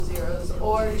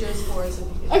or just for us?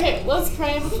 Okay, let's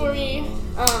pray before we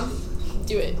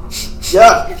do it.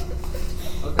 Yeah.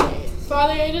 Okay.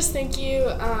 Father, I just thank you.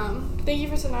 Thank you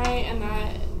for tonight and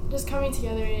that just coming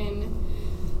together and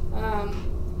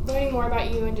learning more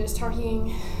about you and just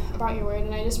talking about your word.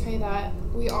 And I just pray that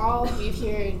we all leave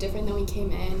here different than we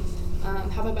came in,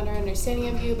 have a better understanding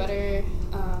of you, better,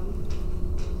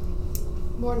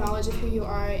 more knowledge of who you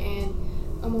are, and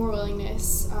a more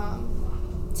willingness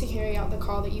to carry out the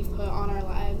call that you've put on our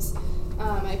lives.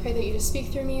 I pray that you just speak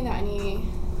through me, that any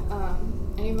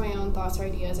of my own thoughts or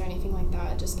ideas or anything like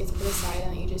that just gets put aside,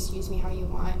 and that you just use me how you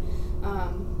want,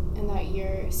 and that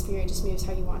your spirit just moves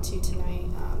how you want to tonight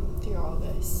through all of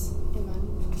this. Amen.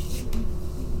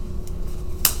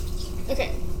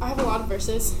 Okay, I have a lot of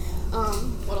verses.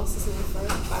 What else is in there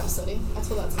for Bible study? I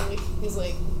told that to Luke. He's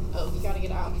like, oh, you gotta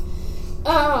get out.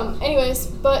 Anyways,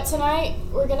 but tonight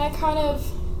we're gonna kind of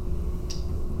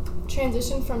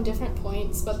transition from different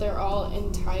points, but they're all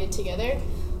tied together.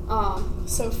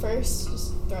 So first,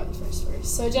 just throw out the first verse.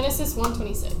 So Genesis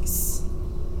 1:26.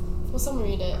 Will someone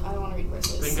read it? I don't want to read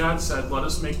verses. Then God said, "Let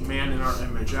us make man in our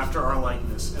image, after our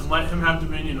likeness, and let him have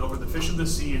dominion over the fish of the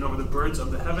sea, and over the birds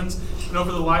of the heavens, and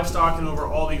over the livestock, and over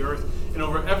all the earth, and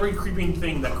over every creeping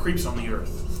thing that creeps on the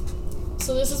earth."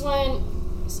 So this is when,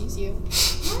 excuse you.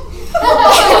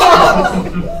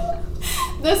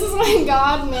 This is when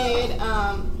God made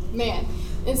man.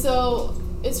 And so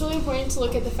it's really important to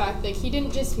look at the fact that he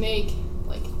didn't just make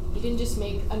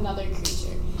another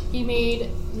creature. He made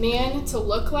man to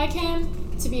look like him,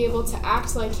 to be able to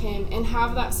act like him, and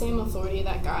have that same authority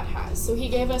that God has. So he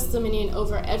gave us dominion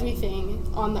over everything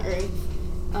on the earth.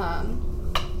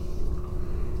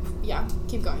 Yeah,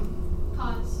 keep going.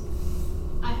 Pause.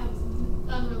 I have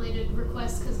unrelated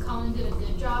requests because Colin did a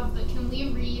good job, but can we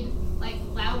read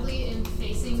loudly and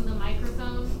facing the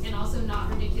microphone, and also not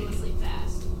ridiculously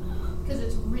fast? Because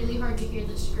it's really hard to hear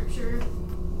the scripture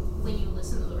when you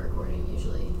listen to the recording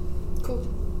usually. Cool.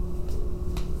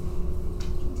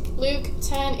 Luke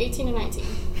 10:18 and 19.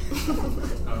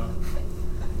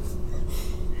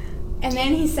 And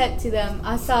then he said to them,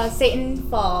 I saw Satan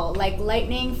fall like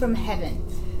lightning from heaven.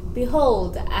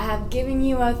 Behold, I have given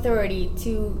you authority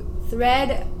to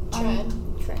tread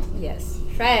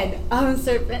on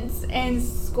serpents and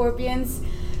scorpions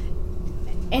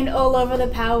and all over the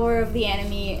power of the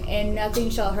enemy, and nothing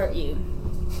shall hurt you.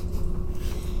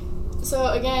 So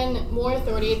again, more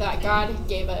authority that God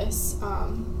gave us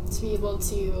to be able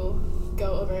to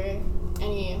go over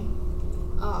any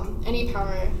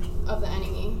power of the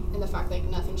enemy, and the fact that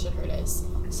nothing should hurt us.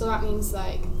 So that means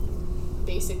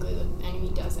basically the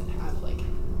enemy doesn't have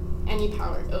any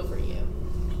power over you.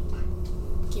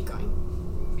 Keep going.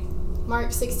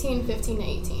 Mark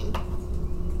 16:15-18.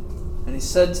 And he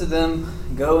said to them,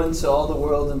 "Go into all the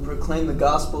world and proclaim the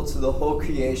gospel to the whole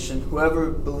creation. Whoever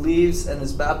believes and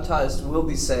is baptized will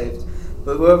be saved,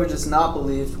 but whoever does not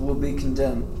believe will be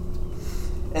condemned.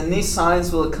 And these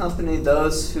signs will accompany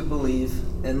those who believe.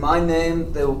 In my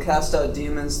name they will cast out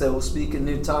demons, they will speak in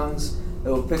new tongues,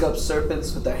 they will pick up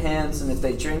serpents with their hands, and if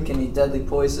they drink any deadly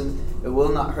poison, it will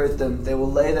not hurt them. They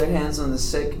will lay their hands on the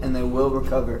sick, and they will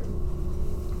recover."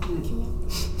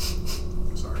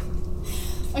 Sorry.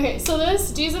 Okay, so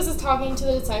Jesus is talking to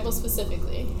the disciples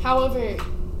specifically. However,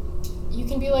 you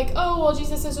can be like, oh, well,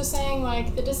 Jesus is just saying,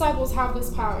 the disciples have this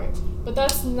power. But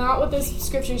that's not what this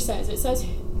scripture says. It says,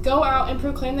 go out and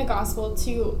proclaim the gospel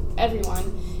to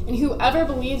everyone. And whoever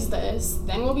believes this,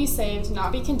 then will be saved,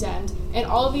 not be condemned. And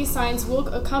all of these signs will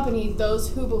accompany those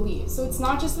who believe. So it's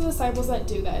not just the disciples that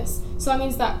do this. So that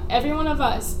means that every one of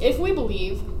us, if we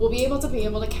believe, will be able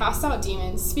to cast out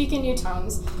demons, speak in new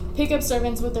tongues, pick up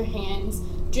serpents with their hands,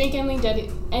 drink any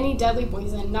deadly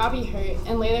poison, not be hurt,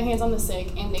 and lay their hands on the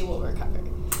sick, and they will recover.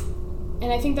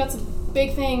 And I think that's a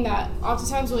big thing that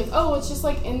oftentimes we're oh, it's just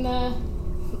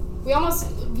we almost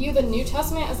view the New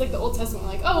Testament as the Old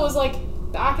Testament. Oh, it was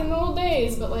back in the old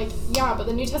days, but yeah, but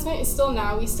the New Testament is still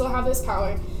now. We still have this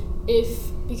power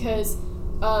because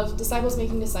of disciples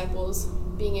making disciples,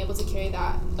 being able to carry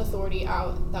that authority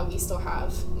out that we still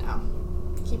have now.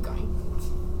 Keep going.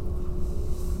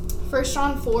 1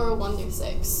 John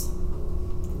 4:1-6.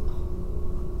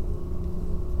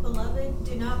 Beloved,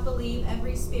 do not believe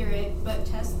every spirit, but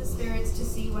test the spirits to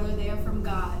see whether they are from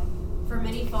God. For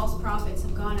many false prophets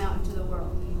have gone out into the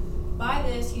world. By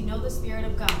this you know the Spirit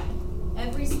of God.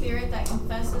 Every spirit that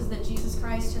confesses that Jesus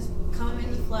Christ has come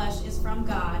in the flesh is from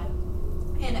God,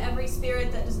 and every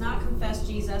spirit that does not confess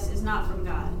Jesus is not from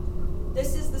God.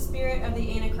 This is the spirit of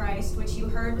the Antichrist, which you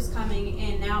heard was coming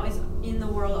and now is in the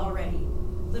world already.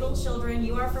 Little children,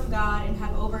 you are from God and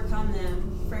have overcome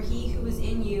them, for he who is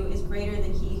in you is greater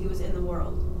than he who is in the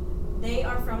world. They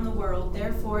are from the world,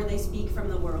 therefore they speak from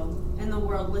the world, and the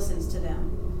world listens to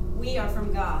them. We are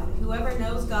from God. Whoever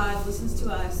knows God listens to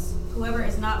us. Whoever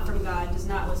is not from God does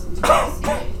not listen to us.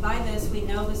 By this we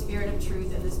know the spirit of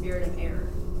truth and the spirit of error.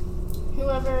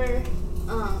 Whoever,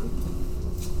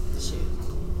 shoot.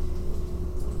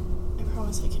 I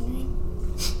promise I can read.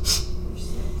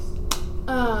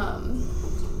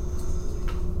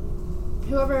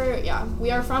 We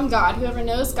are from God. Whoever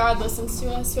knows God listens to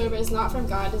us. Whoever is not from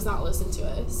God does not listen to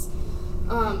us.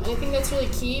 And I think that's really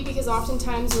key because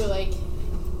oftentimes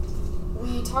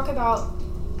we talk about,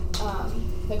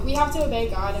 we have to obey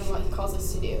God and what He calls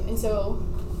us to do. And so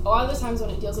a lot of the times when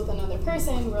it deals with another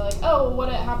person, we're like, oh,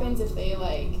 what happens if they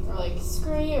are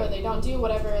screwy or they don't do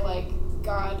whatever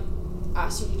God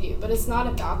asked you to do. But it's not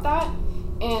about that.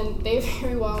 And they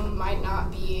very well might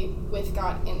not be with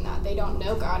God in that. They don't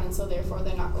know God, and so therefore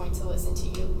they're not going to listen to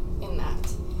you in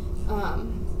that.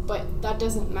 But that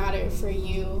doesn't matter for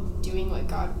you doing what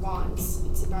God wants.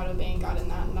 It's about obeying God in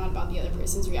that, not about the other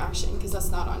person's reaction, because that's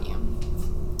not on you.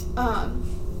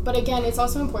 But again, it's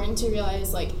also important to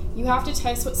realize, you have to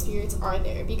test what spirits are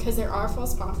there, because there are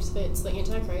false prophets. The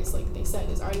Antichrist, like they said,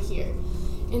 is already here.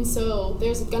 And so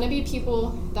there's going to be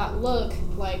people that look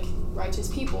like righteous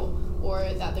people,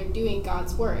 or that they're doing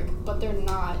God's work, but they're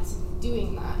not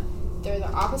doing that. They're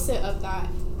the opposite of that,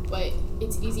 but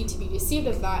it's easy to be deceived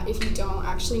of that if you don't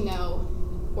actually know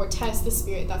or test the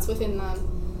spirit that's within them,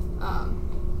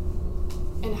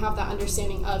 and have that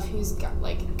understanding of who's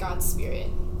God's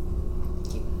spirit.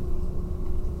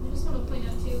 I just want to point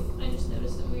out too, I just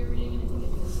noticed that we were reading, and I think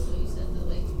it's what you said, that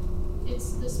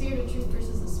it's the spirit of truth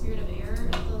versus the spirit of error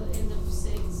at the end of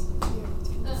 6.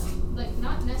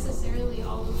 Not necessarily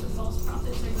all of the false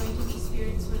prophets are going to be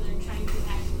spirits where they're trying to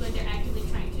they're actively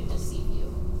trying to deceive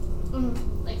you.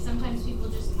 Mm-hmm. Sometimes people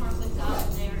just aren't with God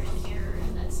and they are in error,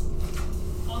 and that's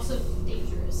also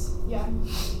dangerous. Yeah.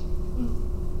 Mm.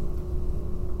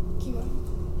 Keep going.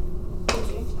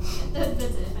 That's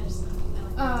it. I just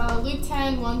Luke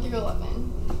 10, 1 through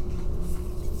 11.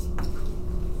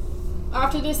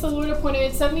 After this, the Lord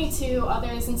appointed 72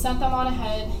 others and sent them on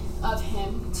ahead of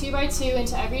him, 2 by 2,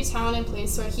 into every town and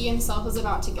place where he himself was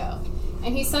about to go.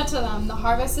 And he said to them, the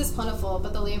harvest is plentiful,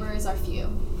 but the laborers are few.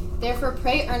 Therefore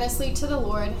pray earnestly to the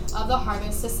Lord of the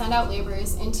harvest to send out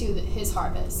laborers into his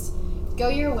harvest. Go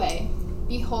your way.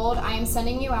 Behold, I am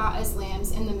sending you out as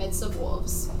lambs in the midst of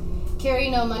wolves. Carry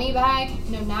no money bag,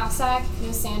 no knapsack,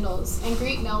 no sandals, and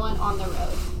greet no one on the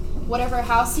road. Whatever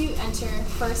house you enter,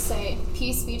 first say,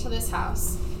 peace be to this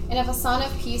house. And if a son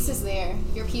of peace is there,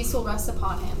 your peace will rest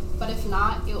upon him. But if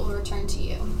not, it will return to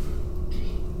you.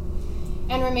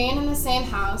 And remain in the same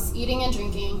house, eating and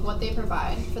drinking what they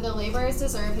provide, for the laborers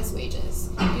deserve his wages.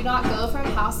 Do not go from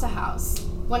house to house.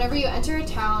 Whenever you enter a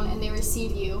town and they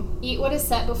receive you, eat what is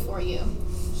set before you.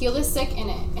 Heal the sick in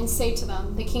it, and say to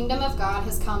them, the kingdom of God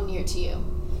has come near to you.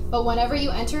 But whenever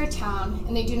you enter a town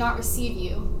and they do not receive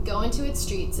you, go into its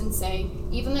streets and say,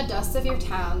 even the dust of your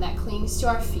town that clings to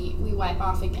our feet we wipe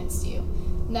off against you.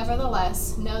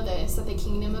 Nevertheless, know this, that the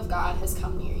kingdom of God has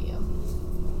come near you.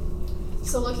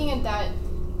 So looking at that,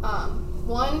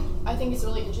 one, I think is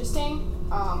really interesting.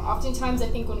 Oftentimes I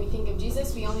think when we think of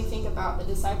Jesus, we only think about the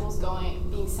disciples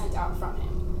being sent out from him.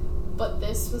 But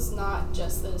this was not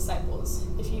just the disciples.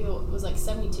 It was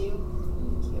 72.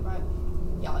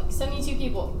 72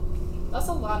 people. That's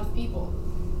a lot of people.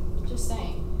 Just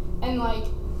saying. And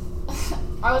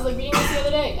I was reading this the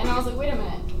other day, and I was like, wait a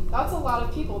minute, that's a lot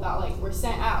of people that were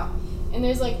sent out. And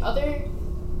there's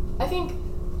I think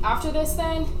after this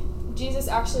then, Jesus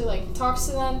actually talks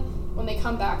to them when they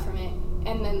come back from it.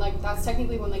 And then that's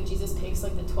technically when Jesus picks the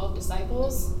 12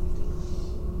 disciples.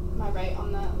 Am I right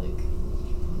on that, Luke?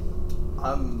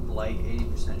 I'm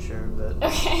 80% sure, but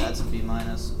okay. That's a B-.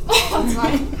 That's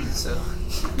fine. So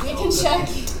we can check.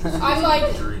 I'm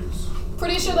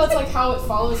pretty sure that's how it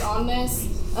follows on this.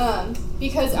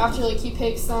 Because after he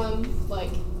picks some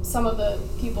of the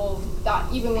people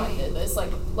that even went and did this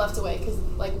left away because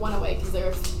went away because they were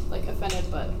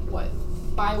offended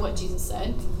by what Jesus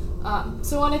said.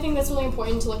 So one thing that's really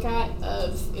important to look at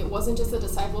it wasn't just the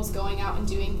disciples going out and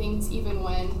doing things even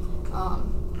when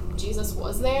Jesus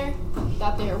was there,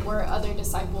 that there were other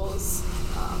disciples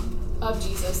of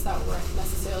Jesus that weren't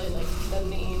necessarily the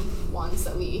main ones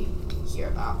that we hear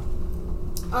about.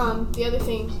 The other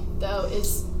thing though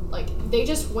is they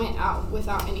just went out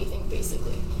without anything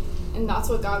basically, and that's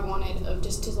what God wanted of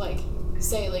just to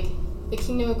say the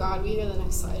kingdom of God. We go to the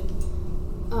next slide.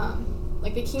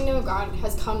 The kingdom of God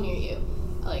has come near you.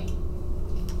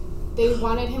 They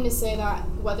wanted him to say that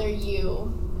whether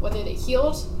they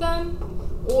healed them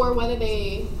or whether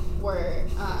they were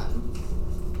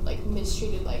like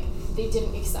mistreated, like they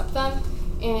didn't accept them.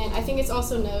 And I think it's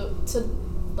also note to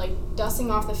like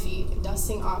dusting off the feet,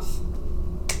 dusting off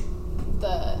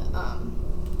the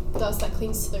dust that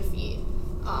clings to their feet,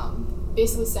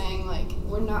 basically saying like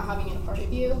we're not having it a part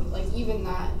of you, like even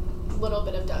that little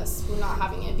bit of dust, we're not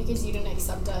having it because you didn't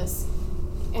accept us.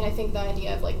 And I think the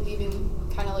idea of like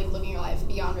kind of like living your life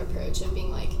beyond reproach and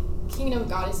being like, kingdom of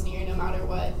God is near no matter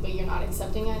what, but you're not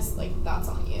accepting us, like that's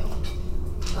on you.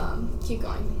 Keep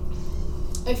going.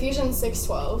 Ephesians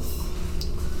 6:12.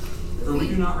 For we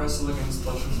do not wrestle against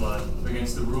flesh and blood, but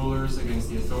against the rulers, against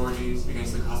the authorities,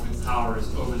 against the cosmic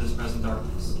powers over this present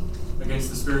darkness, against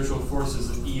the spiritual forces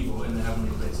of evil in the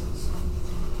heavenly places.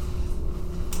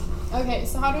 Okay,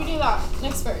 so how do we do that?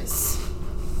 Next verse.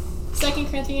 2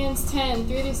 Corinthians 10,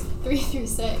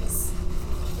 3-6.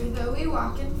 For though we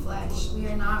walk in flesh, we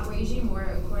are not waging war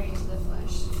according to the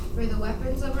flesh. For the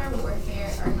weapons of our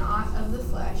warfare are not of the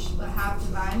flesh, but have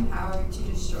divine power to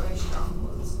destroy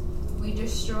strongholds. We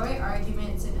destroy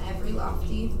arguments and every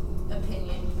lofty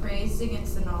opinion raised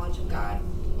against the knowledge of God,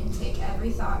 and take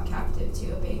every thought captive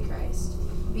to obey Christ,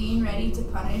 being ready to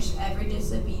punish every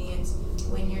disobedience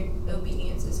when your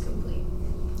obedience is complete.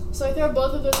 So I throw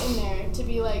both of those in there to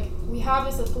be like, we have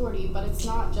this authority, but it's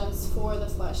not just for the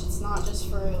flesh. It's not just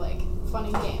for like fun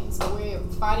and games, but we're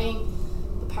fighting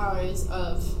the powers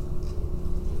of.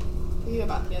 What are you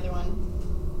about the other one?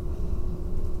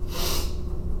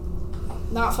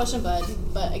 Not flesh and blood,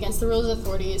 but against the rulers and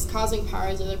authorities, cosmic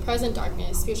powers of the present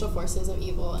darkness, spiritual forces of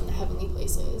evil in the heavenly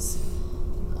places.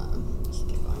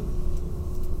 Keep going.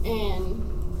 And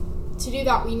to do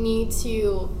that, we need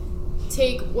to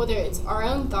take whether it's our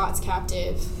own thoughts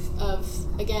captive of,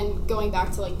 again, going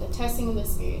back to like the testing of the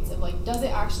spirits of like, does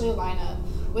it actually line up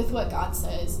with what God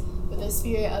says, with the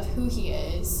spirit of who he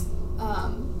is?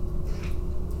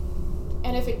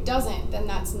 And if it doesn't, then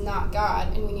that's not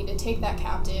God, and we need to take that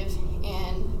captive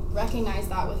and recognize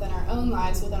that within our own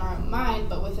lives, within our own mind,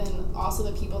 but within also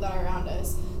the people that are around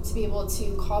us, to be able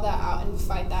to call that out and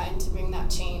fight that and to bring that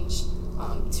change,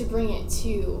 to bring it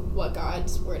to what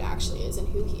God's word actually is and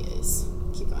who he is.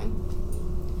 Keep going.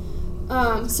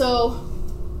 So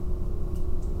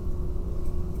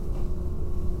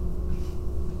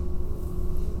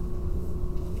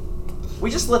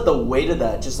we just let the weight of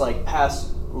that just like pass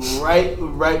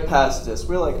right past us.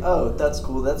 We're like, oh, that's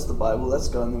cool, that's the Bible, let's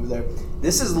go over there.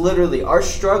 This is literally, our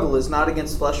struggle is not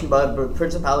against flesh and blood, but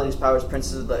principalities, powers,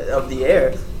 princes of the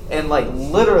air. And like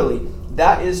literally,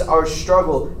 that is our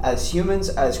struggle as humans,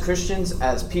 as Christians,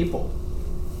 as people.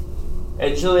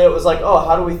 And Juliet was like, oh,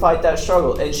 how do we fight that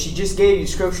struggle? And she just gave you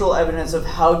scriptural evidence of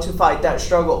how to fight that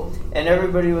struggle. And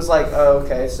everybody was like, oh,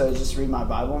 okay, so just read my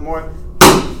Bible more?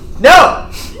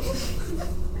 No!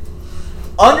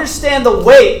 Understand the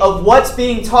weight of what's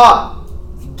being taught.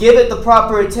 Give it the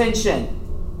proper attention.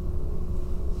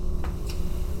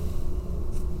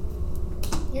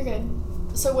 You're good.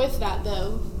 So with that,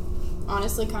 though,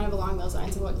 honestly, kind of along those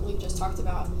lines of what Luke just talked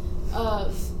about,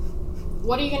 of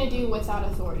what are you going to do with that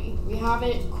authority? We have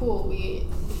it, cool.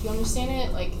 If you understand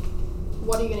it, like,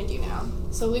 what are you going to do now?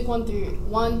 So Luke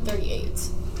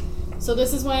 1:38. So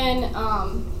this is when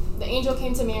the angel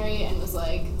came to Mary and was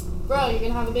like, bro, you're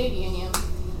going to have a baby in you.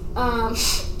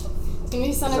 It's going to be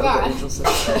the Son of God.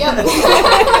 Yep.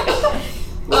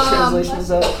 What translation is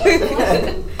that?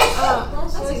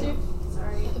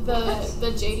 Sorry.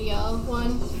 The JDL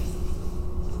one.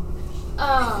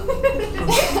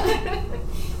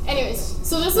 Anyways,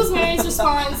 so this was Mary's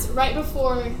response right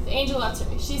before the angel left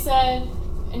her. She said,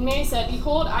 and Mary said,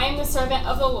 behold, I am the servant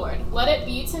of the Lord. Let it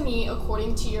be to me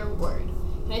according to your word.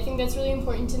 And I think that's really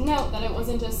important to note, that it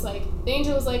wasn't just like, the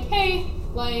angel was like, hey,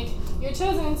 like, you're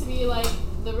chosen to be like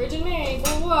the Virgin Mary,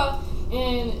 blah, blah, blah.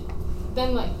 And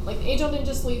then like the angel didn't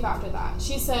just leave after that.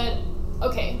 She said,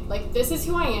 okay, like, this is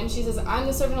who I am. She says, I'm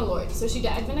the servant of the Lord. So she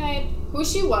denied who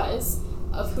she was,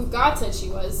 of who God said she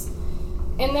was.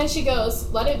 And then she goes,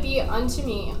 let it be unto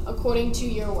me according to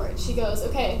your word. She goes,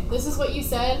 okay, this is what you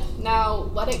said.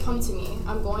 Now let it come to me.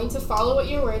 I'm going to follow what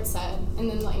your word said. And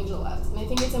then the angel left. And I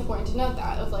think it's important to note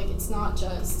that, of like, it's not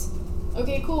just,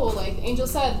 okay, cool, like, the angel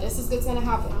said this is what's going to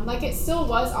happen. Like, it still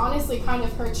was honestly kind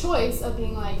of her choice of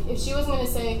being like, if she was going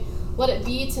to say, let it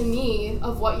be to me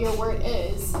of what your word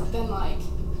is, then like,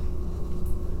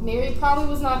 Mary probably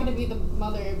was not going to be the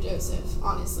mother of Joseph,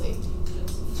 honestly.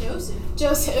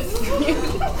 Joseph.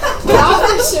 Not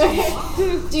for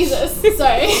sure. Jesus,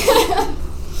 sorry.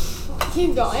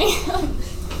 Keep going.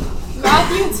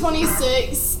 Matthew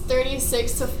 26,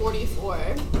 36 to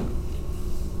 44.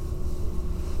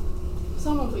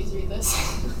 Someone please read this.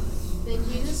 Then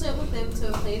Jesus went with them to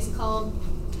a place called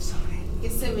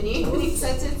Gethsemane, and he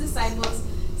said to his disciples,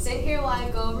 Sit here while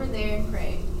I go over there and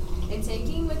pray. And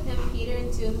taking with him Peter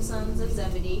and two of the sons of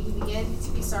Zebedee, he began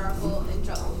to be sorrowful and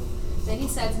troubled. Then he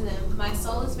said to them, My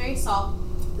soul is very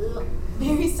sorrowful,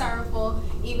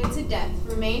 even to death.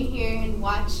 Remain here and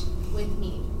watch with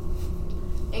me.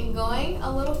 And going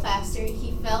a little faster,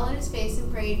 he fell on his face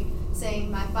and prayed, saying,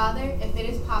 My Father, if it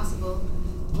is possible,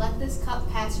 let this cup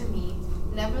pass from me.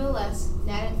 Nevertheless,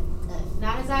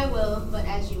 not as I will, but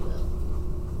as you will.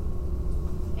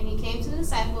 And he came to the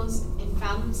disciples and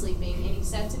found them sleeping. And he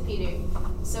said to Peter,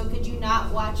 So could you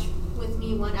not watch with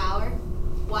me 1 hour?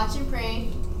 Watch and pray,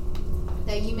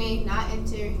 that you may not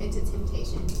enter into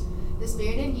temptation. The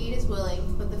spirit indeed is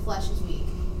willing, but the flesh is weak.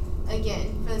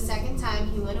 Again, for the second time,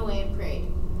 he went away and prayed,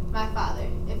 My Father,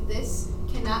 if this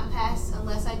cannot pass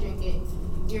unless I drink it,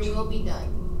 your will be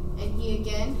done. And he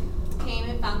again came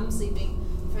and found them sleeping,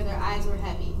 for their eyes were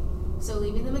heavy. So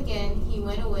leaving them again, he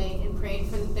went away and prayed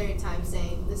for the third time,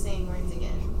 saying the same words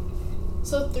again.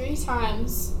 So 3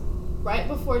 times, right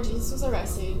before Jesus was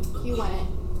arrested, he went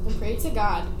and prayed to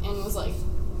God and was like,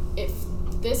 if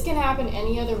this can happen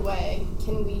any other way,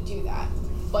 can we do that?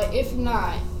 But if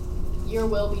not, your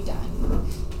will be done.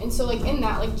 And so like in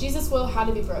that, like Jesus' will had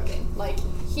to be broken. Like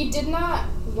he did not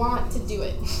want to do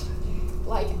it.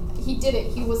 Like he did it.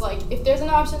 He was like, if there's an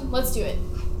option, let's do it.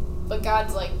 But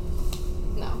God's like,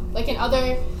 no. Like in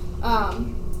other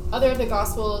of the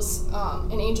Gospels,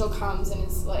 an angel comes and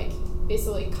it's like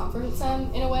basically comforts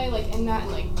them in a way, like in that,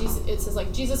 and like Jesus, it says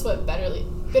like Jesus wept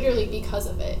bitterly because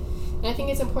of it. And I think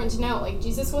it's important to note, like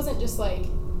Jesus wasn't just like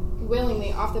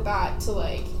willingly off the bat to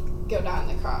like go down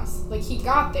the cross. Like he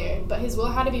got there, but his will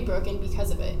had to be broken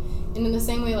because of it. And in the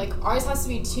same way, like ours has to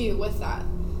be too with that.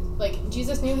 Like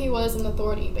Jesus knew he was in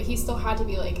authority, but he still had to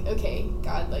be like, okay,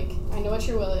 God, like I know what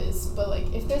your will is, but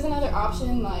like if there's another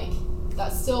option, like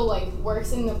that still like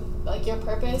works in the like your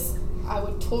purpose, I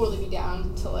would totally be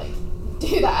down to like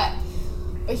do that.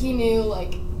 But he knew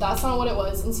like that's not what it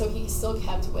was, and so he still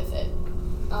kept with it.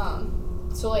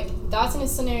 So like that's in a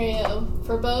scenario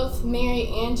for both Mary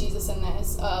and Jesus in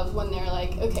this of when they're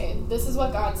like, okay, this is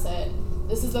what God said,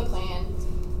 this is the plan,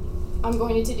 I'm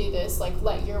going to do this, like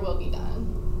let your will be done.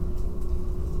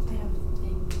 I have a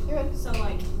thing. You're good. So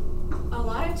like a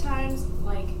lot of times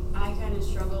like I kind of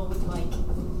struggle with like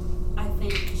I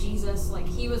think Jesus, like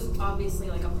he was obviously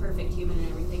like a perfect human and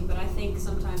everything, but I think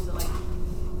sometimes that like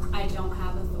I don't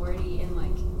have authority, and like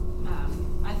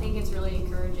I think it's really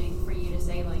encouraging for you to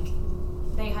say like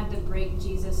they had to break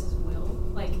Jesus's will,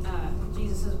 like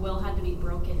Jesus's will had to be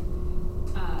broken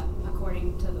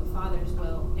according to the Father's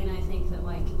will, and I think that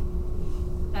like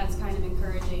that's kind of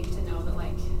encouraging to know that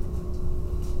like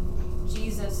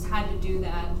Jesus had to do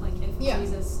that. Like if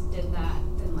Jesus did that,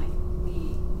 then like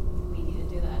we need to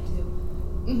do that too.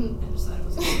 Mm-hmm. I just thought it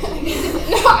was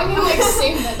No, I mean like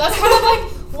same. That's kind of like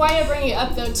why I bring it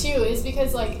up though too, is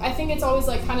because like I think it's always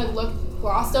like kind of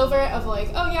glossed over of like,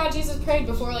 oh yeah, Jesus prayed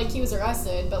before like he was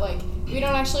arrested, but like we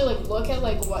don't actually like look at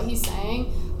like what he's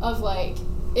saying of like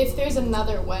if there's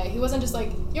another way. He wasn't just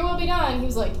like your will be done. He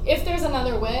was like, if there's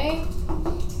another way,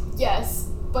 yes,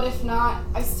 but if not,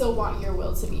 I still want your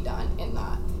will to be done in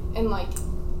that. And like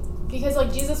because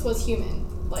like Jesus was human,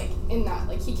 like in that,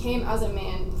 like he came as a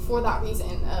man for that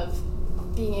reason of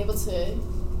being able to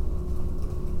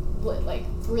like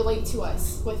relate to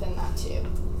us within that too.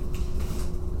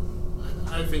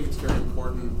 I think it's very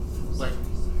important. Like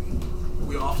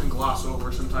we often gloss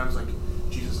over sometimes. Like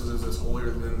Jesus is this holier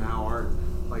than thou art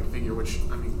like figure, which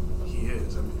I mean he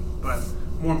is. I mean, but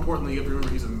more importantly, you have to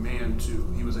remember he's a man too.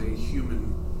 He was a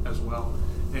human as well,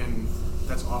 and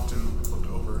that's often looked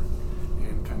over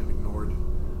and kind of ignored.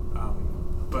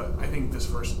 But I think this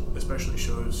verse especially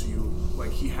shows you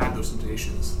like he had those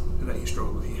temptations that he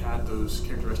struggled with. He had those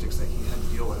characteristics that he had to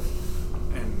deal with,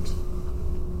 and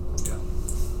yeah.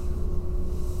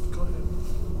 Go ahead.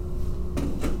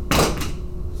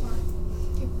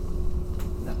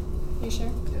 No. You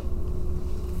sure? Yeah.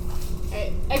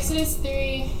 Alright, Exodus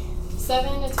 3,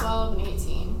 7 to 12 and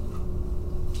 18.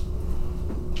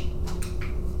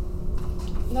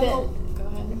 No, go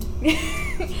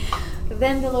ahead.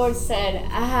 Then the Lord said,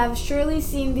 I have surely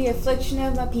seen the affliction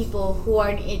of my people who are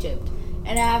in Egypt,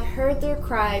 and I have heard their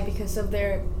cry because of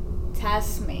their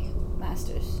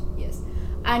taskmasters. Yes,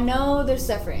 I know their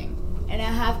suffering, and I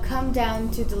have come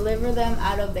down to deliver them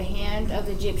out of the hand of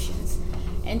the Egyptians,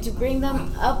 and to bring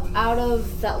them up out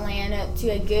of that land to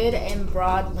a good and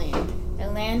broad land, a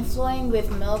land flowing with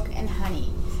milk and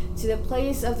honey, to the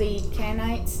place of the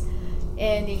Canaanites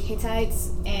and the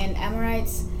Hittites and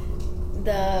Amorites,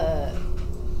 the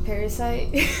Parasite.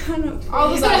 I don't know. All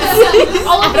those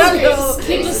all of those.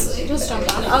 Just jump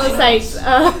on it. I was like,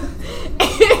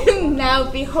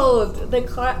 Now behold, the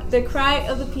cry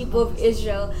of the people of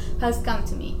Israel has come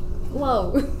to me.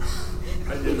 Whoa.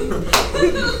 I didn't.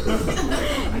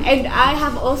 And I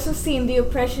have also seen the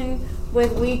oppression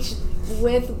with which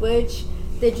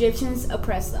the Egyptians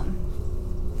oppress them.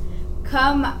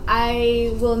 Come, I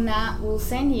will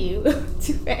send you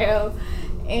to Pharaoh,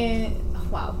 and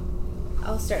wow,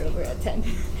 I'll start over at 10.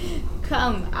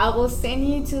 Come, I will send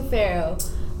you to Pharaoh,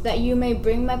 that you may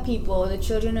bring my people, the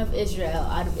children of Israel,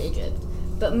 out of Egypt.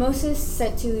 But Moses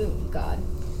said to God,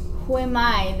 who am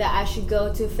I that I should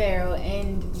go to Pharaoh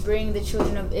and bring the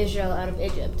children of Israel out of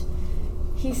Egypt?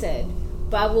 He said,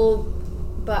 But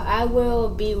I will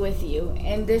be with you,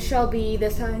 and this shall be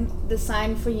the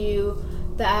sign for you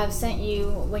that I have sent you.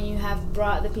 When you have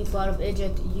brought the people out of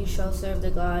Egypt, you shall serve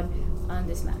the God on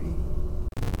this mountain.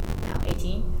 Now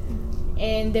 18.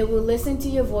 And they will listen to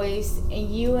your voice, and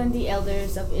you and the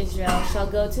elders of Israel shall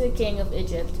go to the king of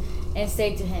Egypt and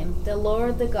say to him, the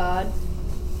Lord, the God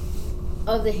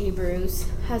of the Hebrews,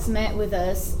 has met with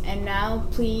us, and now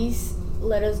please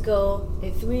let us go a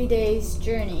 3 days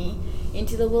journey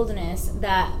into the wilderness,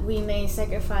 that we may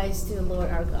sacrifice to the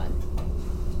Lord our God.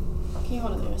 Can you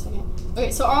hold it there a second?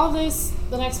 Okay, so all of this,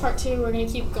 the next part too, we're going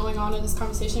to keep going on in this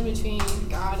conversation between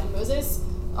God and Moses.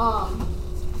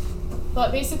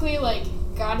 But basically, like,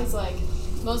 God is like,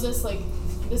 Moses, like,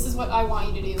 this is what I want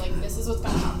you to do, like, this is what's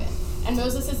going to happen. And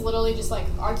Moses is literally just, like,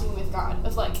 arguing with God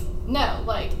of, like, no,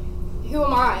 like, who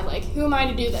am I? Like, who am I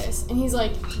to do this? And he's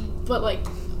like, but, like,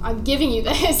 I'm giving you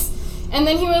this. And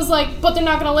then he was like, but they're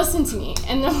not going to listen to me.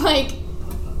 And they're like,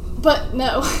 but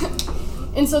no.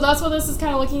 And so that's what this is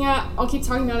kind of looking at. I'll keep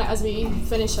talking about it as we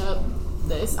finish up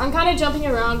this. I'm kind of jumping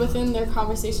around within their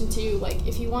conversation too. Like,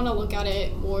 if you want to look at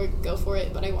it more, go for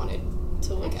it. But I wanted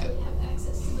to look at it. You have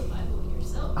access to the Bible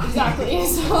yourself. Exactly.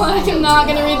 So like, I'm not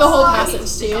going to read the whole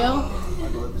passage to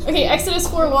you. Okay, Exodus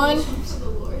 4:1.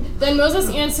 Then Moses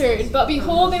answered, but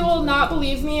behold, they will not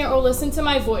believe me or listen to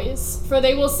my voice, for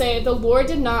they will say, the Lord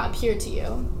did not appear to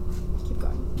you. Keep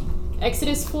going.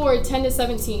 Exodus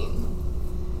 4:10-17.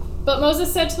 But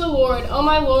Moses said to the Lord, O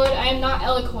my Lord, I am not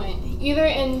eloquent, either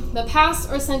in the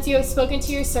past or since you have spoken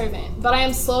to your servant, but I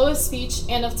am slow of speech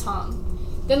and of tongue.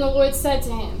 Then the Lord said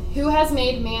to him, who has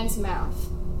made man's mouth?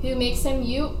 Who makes him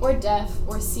mute or deaf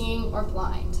or seeing or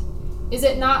blind? Is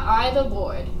it not I, the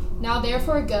Lord? Now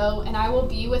therefore go, and I will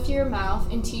be with your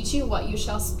mouth and teach you what you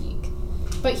shall speak.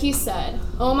 But he said,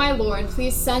 O my Lord,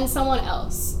 please send someone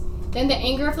else. Then the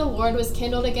anger of the Lord was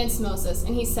kindled against Moses,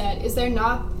 and he said, is there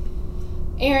not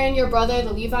Aaron, your brother,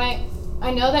 the Levite?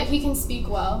 I know that he can speak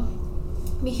well.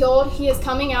 Behold, he is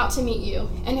coming out to meet you,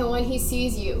 and when he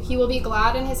sees you, he will be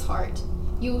glad in his heart.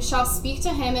 You shall speak to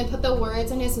him and put the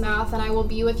words in his mouth, and I will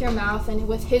be with your mouth and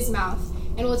with his mouth,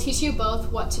 and will teach you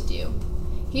both what to do.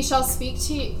 He shall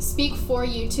speak for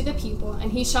you to the people,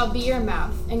 and he shall be your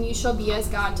mouth, and you shall be as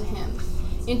God to him.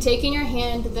 And take in your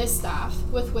hand this staff,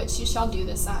 with which you shall do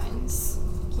the signs.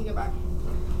 Can you go back?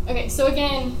 Okay, so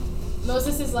again,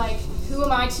 Moses is like, who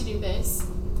am I to do this?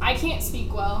 I can't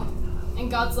speak well.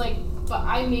 And God's like, but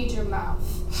I made your mouth.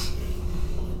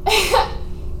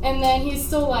 And then he's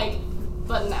still like,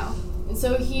 but no. And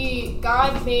so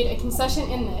God made a concession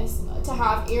in this to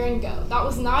have Aaron go. That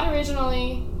was not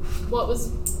originally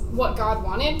what God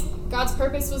wanted. God's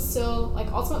purpose was still,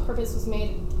 like, ultimate purpose was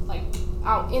made, like,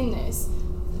 out in this.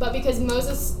 But because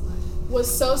Moses was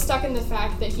so stuck in the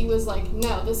fact that he was like,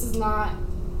 no, this is not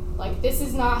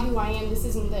who I am, this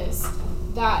isn't this,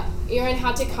 that Aaron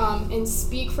had to come and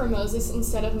speak for Moses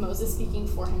instead of Moses speaking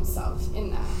for himself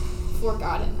in that, for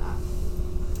God in that.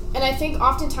 And I think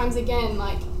oftentimes, again,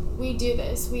 like, we do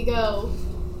this. We go,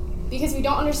 because we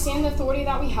don't understand the authority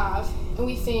that we have, and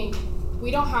we think, we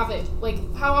don't have it. Like,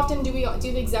 how often do we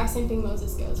do the exact same thing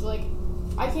Moses goes? We're like,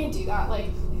 I can't do that. Like,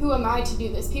 who am I to do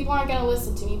this? People aren't going to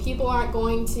listen to me. People aren't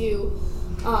going to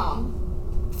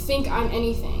think I'm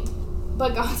anything.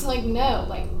 But God's like, no,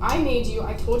 like, I made you.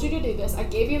 I told you to do this. I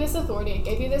gave you this authority. I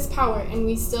gave you this power. And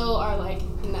we still are like,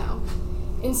 no.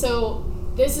 And so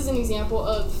this is an example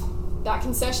of that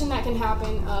concession that can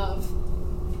happen of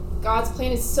God's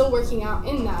plan is still working out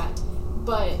in that,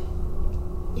 but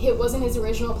it wasn't his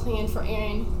original plan for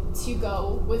Aaron to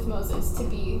go with Moses to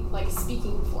be, like,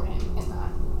 speaking for him in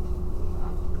that.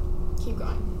 Keep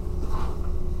going.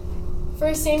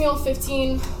 1 Samuel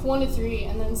 15, 1-3,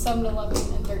 and then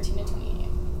 7-11, and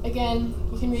 13-28. Again,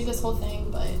 you can read this whole thing,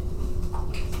 but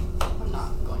I'm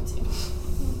not going to.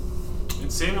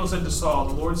 And Samuel said to Saul,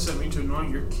 the Lord sent me to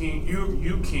anoint you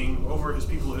king over his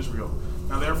people Israel.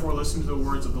 Now therefore listen to the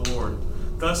words of the Lord.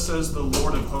 Thus says the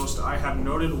Lord of hosts, I have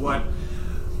noted what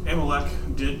Amalek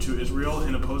did to Israel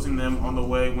in opposing them on the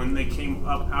way when they came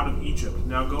up out of Egypt.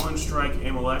 Now go and strike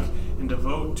Amalek and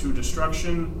devote to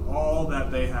destruction all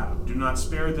that they have. Do not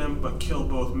spare them, but kill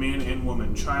both man and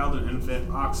woman, child and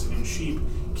infant, ox and sheep,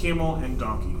 camel and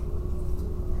donkey.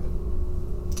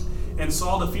 And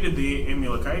Saul defeated the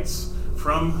Amalekites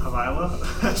from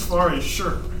Havilah as far as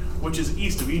Shur, which is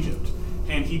east of Egypt.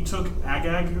 And he took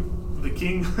Agag, the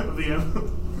king of the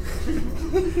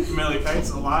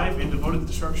Amalekites, alive and devoted the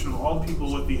destruction of all the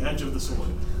people with the edge of the sword.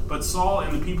 But Saul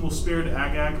and the people spared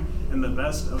Agag and the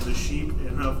best of the sheep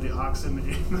and of the oxen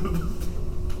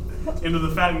and of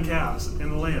the fattened calves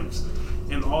and the lambs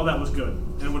and all that was good,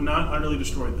 and would not utterly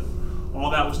destroy them.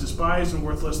 All that was despised and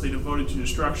worthless they devoted to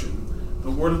destruction.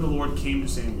 The word of the Lord came to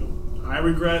Samuel. I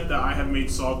regret that I have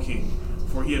made Saul king,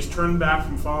 for he has turned back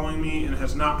from following me and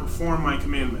has not performed my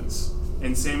commandments.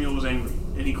 And Samuel was angry,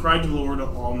 and he cried to the Lord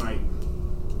all night.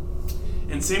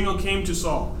 And Samuel came to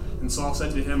Saul, and Saul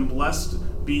said to him, Blessed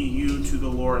be you to the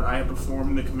Lord, I have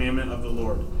performed the commandment of the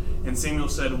Lord. And Samuel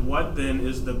said, What then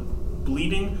is the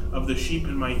bleating of the sheep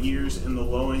in my ears and the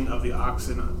lowing of the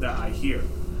oxen that I hear?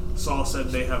 Saul said,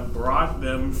 They have brought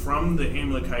them from the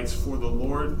Amalekites, for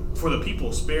the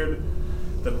people spared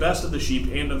the best of the sheep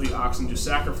and of the oxen to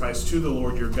sacrifice to the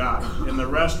Lord your God, and the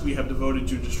rest we have devoted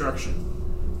to destruction.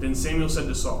 Then Samuel said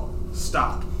to Saul,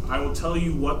 Stop, I will tell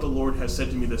you what the Lord has said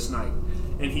to me this night.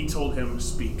 And he told him,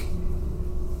 Speak.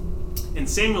 And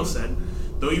Samuel said,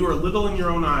 Though you are little in your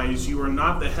own eyes, you are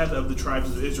not the head of the tribes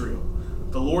of Israel.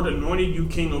 The Lord anointed you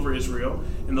king over Israel,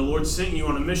 and the Lord sent you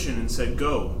on a mission and said,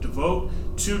 Go, devote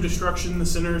to destruction the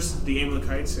sinners, the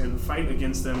Amalekites, and fight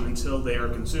against them until they are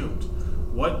consumed.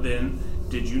 Why then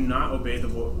did you not obey the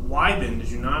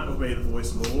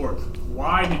voice of the Lord?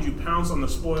 Why did you pounce on the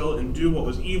spoil and do what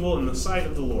was evil in the sight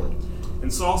of the Lord?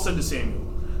 And Saul said to Samuel,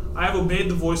 I have obeyed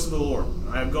the voice of the Lord.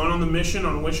 I have gone on the mission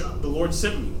on which the Lord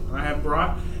sent me. I have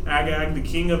brought Agag, the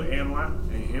king of Amalek,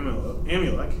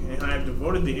 and I have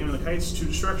devoted the Amalekites to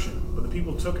destruction. But the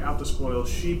people took out the spoil,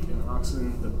 sheep and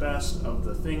oxen, the best of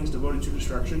the things devoted to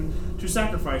destruction, to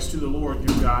sacrifice to the Lord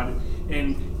your God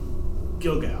in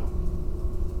Gilgal.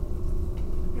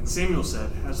 And Samuel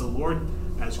said, Has the Lord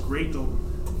as great delight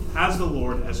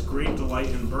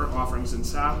in burnt offerings and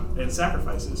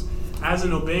sacrifices, as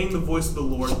in obeying the voice of the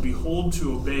Lord? Behold,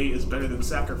 to obey is better than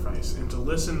sacrifice, and to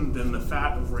listen than the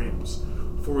fat of rams.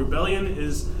 For rebellion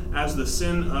is as the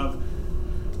sin of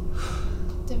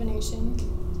divination,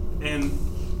 and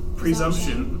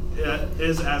presumption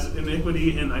is as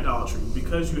iniquity and idolatry.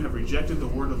 Because you have rejected the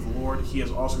word of the Lord, he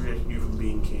has also rejected you from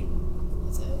being king.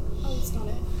 That's it. Oh, that's not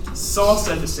it. Saul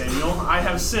said to Samuel, I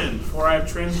have sinned, for I have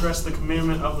transgressed the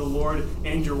commandment of the Lord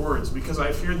and your words, because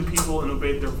I feared the people and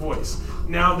obeyed their voice.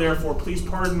 Now, therefore, please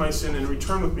pardon my sin and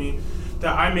return with me,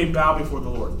 that I may bow before the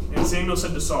Lord. And Samuel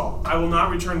said to Saul, I will not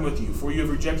return with you, for you have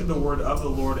rejected the word of the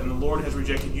Lord, and the Lord has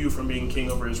rejected you from being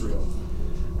king over Israel.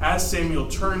 As Samuel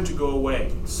turned to go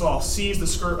away, Saul seized the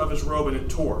skirt of his robe, and it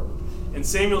tore. And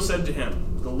Samuel said to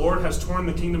him, The Lord has torn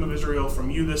the kingdom of Israel from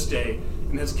you this day,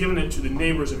 and has given it to the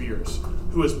neighbors of yours.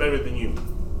 Who is better than you?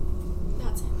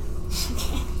 That's it.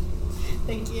 Okay.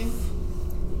 Thank you.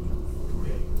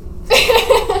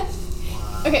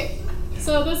 Okay,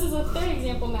 so this is a third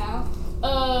example now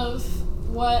of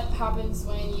what happens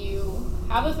when you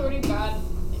have authority of God,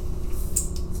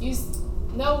 you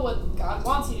know what God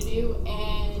wants you to do,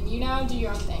 and you now do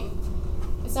your own thing.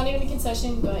 It's not even a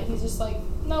concession, but he's just like,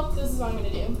 nope, this is what I'm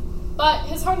going to do. But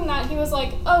his heart in that, he was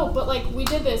like, oh, but like, we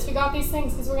did this, we got these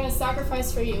things because we're going to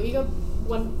sacrifice for you. You go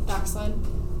one backslide.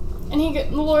 And the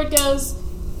Lord goes,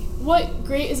 what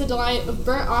great is the delight of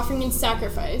burnt offering and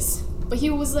sacrifice? But he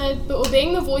was led, but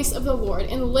obeying the voice of the Lord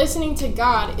and listening to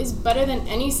God is better than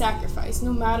any sacrifice,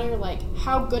 no matter like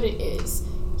how good it is.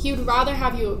 He would rather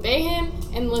have you obey him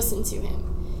and listen to him.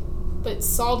 But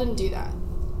Saul didn't do that.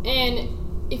 And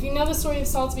if you know the story of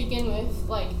Saul to begin with,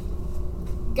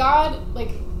 God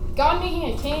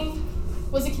making a king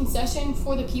was a concession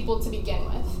for the people to begin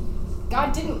with.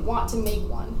 God didn't want to make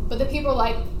one, but the people were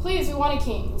like, please, we want a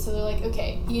king. So they're like,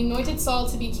 okay, he anointed Saul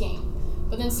to be king.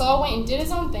 But then Saul went and did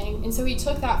his own thing, and so he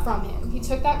took that from him. He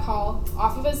took that call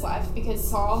off of his life because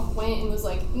Saul went and was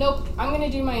like, nope, I'm going to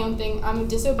do my own thing. I'm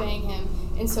disobeying him.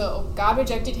 And so God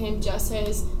rejected him just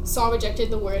as Saul rejected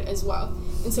the word as well.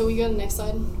 And so we go to the next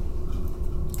slide.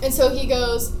 And so he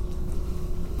goes,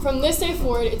 from this day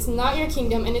forward, it's not your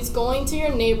kingdom, and it's going to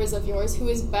your neighbors of yours who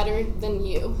is better than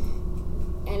you.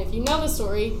 And if you know the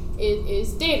story, it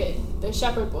is David, the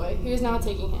shepherd boy, who is now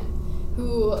taking him.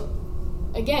 Who,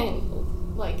 again,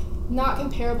 not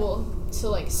comparable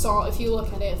to Saul if you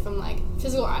look at it from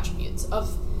physical attributes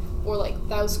of, or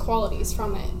those qualities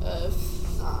from it of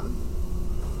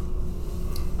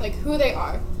like who they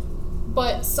are.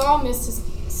 But Saul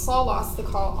lost the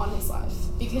call on his life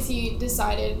because he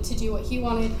decided to do what he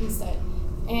wanted instead.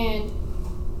 And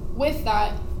with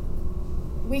that,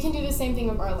 we can do the same thing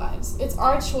with our lives. It's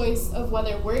our choice of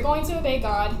whether we're going to obey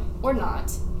God or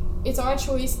not. It's our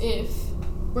choice if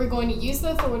we're going to use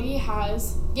the authority he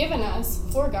has given us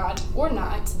for God or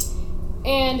not.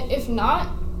 And if not,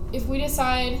 if we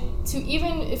decide to,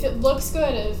 even if it looks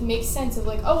good, if it makes sense of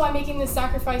like, oh, I'm making this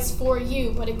sacrifice for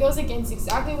you, but it goes against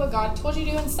exactly what God told you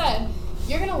to do instead,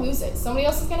 you're going to lose it. Somebody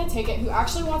else is going to take it who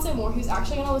actually wants it more, who's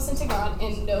actually going to listen to God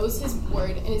and knows his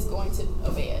word and is going to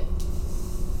obey it.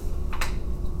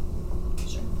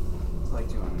 Sure. Like,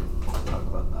 do you want to talk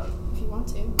about that? If you want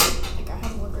to. Like, I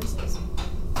have more verses.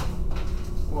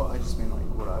 Well, I just mean like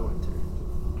what I went through.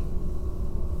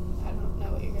 I don't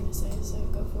know what you're going to say, so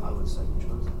go for it. I was second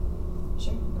choice.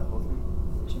 Sure. That whole thing.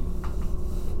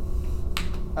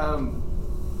 Sure.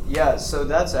 Yeah, so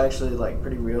that's actually like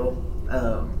pretty real.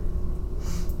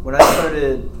 When I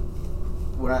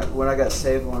got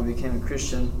saved, when I became a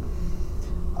Christian,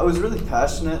 I was really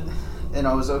passionate, and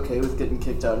I was okay with getting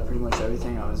kicked out of pretty much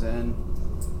everything I was in.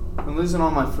 I'm losing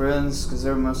all my friends because they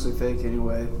were mostly fake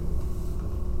anyway.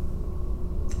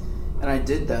 And I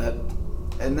did that,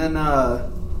 and then I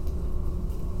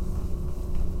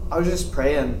was just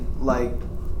praying, like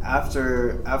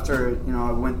after I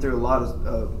went through a lot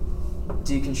of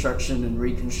deconstruction and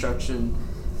reconstruction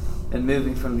and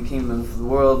moving from the kingdom of the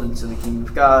world into the kingdom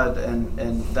of God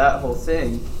and that whole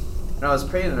thing. And I was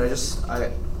praying, and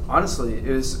I honestly,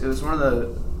 it was one of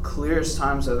the clearest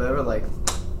times I've ever like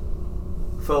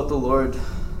felt the Lord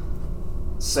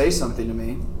say something to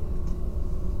me.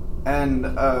 And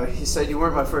he said, "You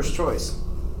weren't my first choice."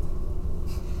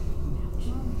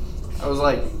 I was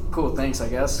like, "Cool, thanks, I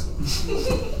guess."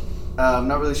 I'm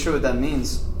not really sure what that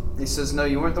means. He says, "No,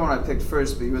 you weren't the one I picked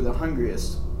first, but you were the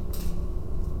hungriest."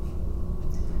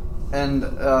 And,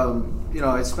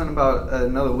 I spent about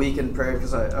another week in prayer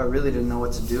because I really didn't know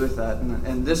what to do with that.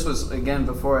 And this was, again,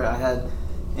 before I had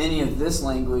any of this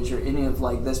language or any of,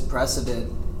 like, this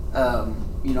precedent.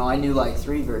 I knew, like,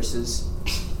 3 verses.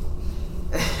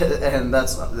 And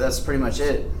that's pretty much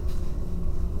it.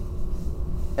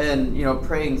 And,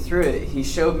 praying through it, he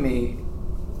showed me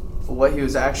what he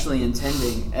was actually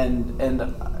intending. And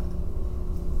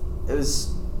it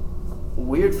was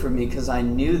weird for me because I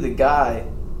knew the guy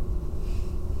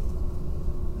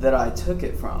that I took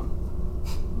it from.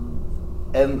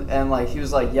 And like, he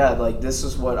was like, yeah, like, this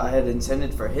is what I had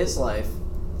intended for his life.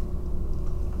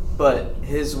 But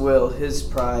his will, his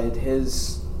pride,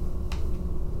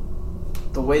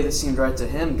 the way that seemed right to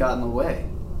him got in the way.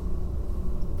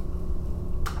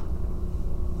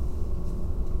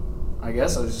 I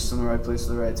guess I was just in the right place at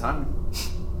the right time.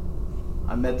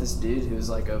 I met this dude who was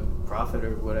like a prophet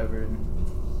or whatever and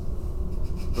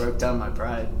broke down my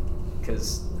pride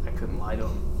because I couldn't lie to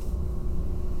him.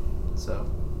 So,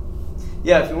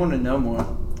 yeah, if you want to know more,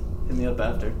 hit me up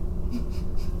after.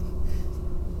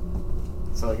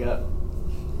 That's all I got.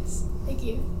 Thank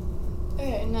you.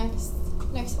 Okay, next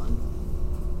one.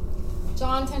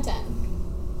 John 10:10.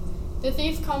 The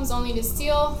thief comes only to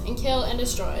steal and kill and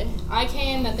destroy. I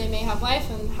came that they may have life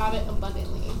and have it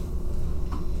abundantly.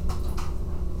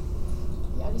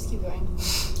 Yeah, I'll just keep going.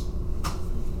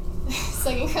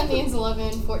 2 Corinthians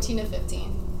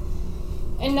 11:14-15.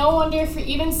 And no wonder, for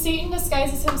even Satan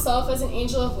disguises himself as an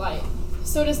angel of light.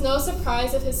 So it is no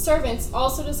surprise if his servants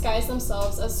also disguise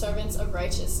themselves as servants of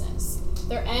righteousness.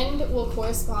 Their end will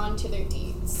correspond to their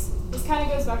deeds. This kind of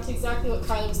goes back to exactly what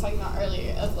Carly was talking about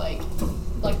earlier, of like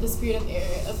the spirit of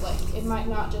error, of like, it might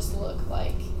not just look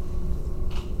like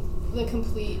the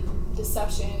complete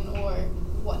deception or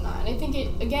whatnot. And I think it,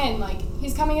 again, like,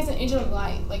 he's coming as an angel of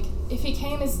light. Like, if he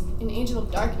came as an angel of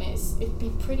darkness, it'd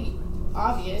be pretty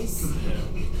obvious.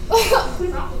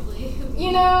 Probably.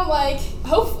 Like,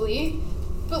 hopefully.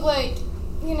 But, like,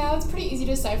 it's pretty easy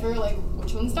to decipher, like,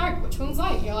 which one's dark, which one's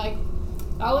light. You're like,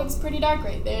 that looks pretty dark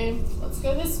right there. Let's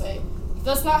go this way.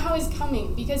 That's not how he's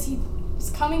coming, because he is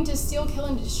coming to steal, kill,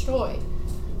 and destroy.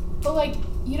 But, like,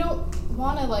 you don't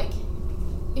want to, like,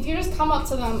 if you just come up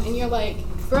to them and you're like,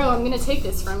 bro, I'm going to take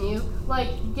this from you, like,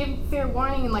 give fair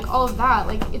warning and, like, all of that,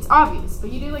 like, it's obvious.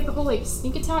 But you do, like, the whole, like,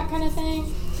 sneak attack kind of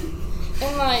thing.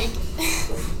 And, like,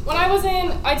 when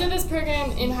I did this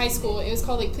program in high school. It was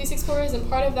called, like, Police Explorers, and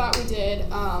part of that we did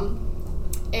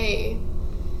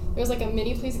there was, like, a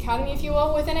mini police academy, if you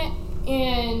will, within it.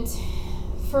 And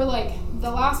for, like,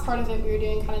 the last part of it, we were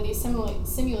doing kind of these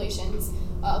simulations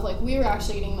of, like, we were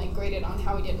actually getting, like, graded on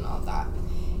how we did and all of that.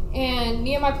 And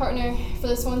me and my partner, for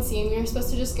this one scene, we were supposed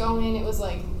to just go in. It was,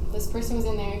 like, this person was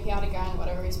in there, he had a gun,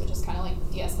 whatever, which just kind of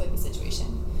like de-escalate the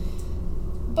situation.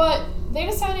 But they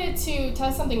decided to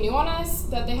test something new on us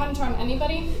that they hadn't tried on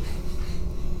anybody.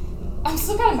 I'm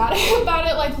still kind of mad about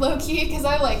it, like low-key, because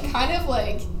I like kind of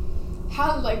like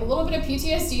had like a little bit of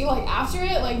PTSD like after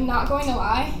it, like not going to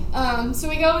lie. So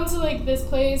we go into like this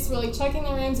place, we're like checking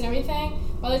the rooms and everything.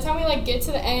 By the time we like get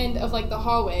to the end of like the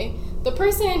hallway, the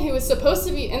person who was supposed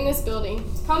to be in this building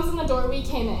comes in the door we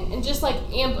came in and just like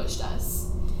ambushed us.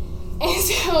 And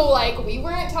so like we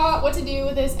weren't taught what to do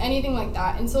with this, anything like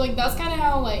that. And so like that's kind of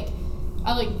how like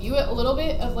I like view it a little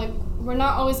bit of like we're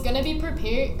not always gonna be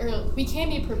prepared, or we can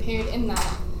be prepared in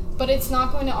that, but it's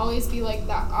not going to always be like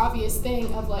that obvious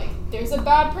thing of like there's a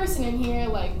bad person in here,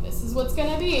 like this is what's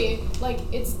gonna be. Like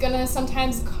it's gonna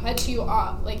sometimes catch you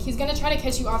off, like he's gonna try to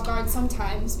catch you off guard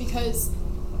sometimes because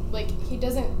like he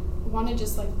doesn't want to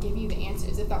just like give you the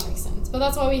answers, if that makes sense. But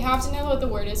that's why we have to know what the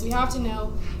word is. We have to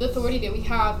know the authority that we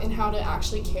have and how to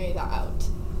actually carry that out.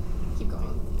 Keep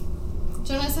going.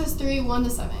 Genesis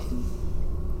 3:1-7.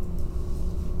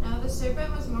 Now the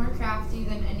serpent was more crafty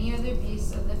than any other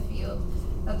beast of the field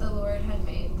that the Lord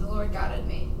God had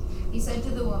made. He said to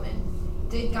the woman,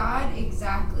 "Did God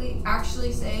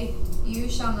actually say, 'You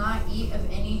shall not eat of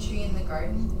any tree in the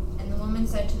garden'?" And the woman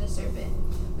said to the serpent,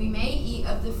 "We may eat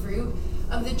of the fruit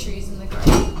of the trees in the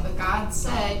garden, but God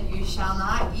said, 'You shall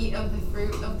not eat of the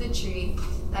fruit of the tree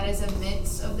that is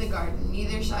amidst of the garden,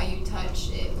 neither shall you touch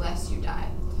it, lest you die.'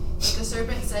 But the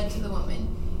serpent said to the woman,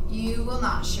 'You will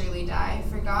not surely die,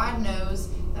 for God knows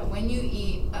that when you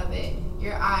eat of it,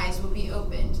 your eyes will be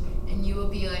opened, and you will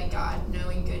be like God,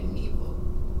 knowing good and evil.'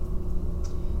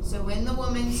 So when the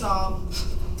woman saw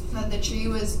that the tree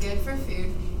was good for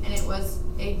food, and it was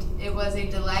a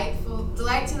delight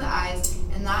to the eyes,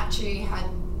 and that tree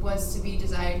was to be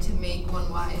desired to make one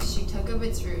wise, she took of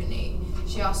its fruit and ate.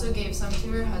 She also gave some to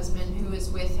her husband who was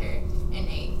with her, and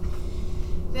ate.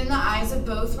 Then the eyes of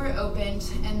both were opened,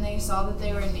 and they saw that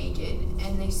they were naked,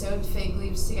 and they sewed fig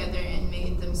leaves together and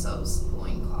made themselves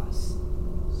loincloths."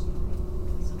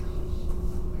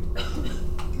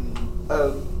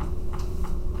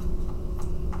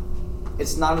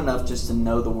 It's not enough just to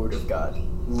know the word of God.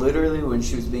 Literally, when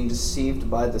she was being deceived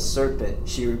by the serpent,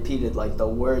 she repeated like the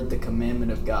word, the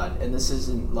commandment of God. And this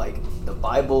isn't like the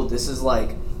Bible. This is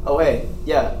like, oh hey,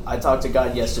 yeah, I talked to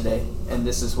God yesterday, and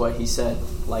this is what he said,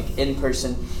 like in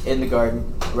person, in the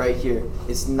garden, right here.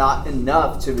 It's not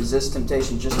enough to resist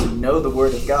temptation just to know the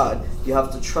word of God. You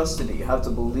have to trust in it. You have to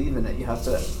believe in it. You have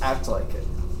to act like it.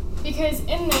 Because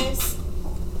in this,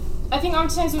 I think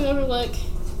oftentimes we overlook,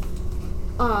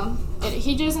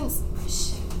 he doesn't,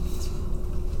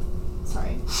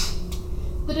 sorry.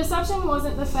 The deception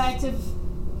wasn't the fact of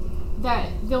that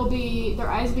their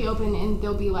eyes will be open and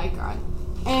they'll be like God.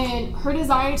 And her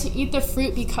desire to eat the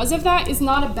fruit because of that is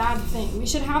not a bad thing. We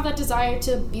should have that desire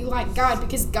to be like God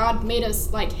because God made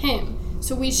us like him.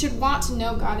 So we should want to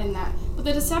know God in that. But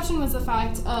the deception was the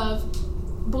fact of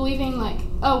believing like,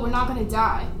 oh, we're not going to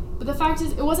die. But the fact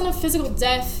is, it wasn't a physical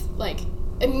death, like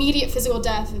immediate physical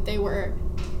death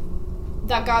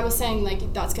that God was saying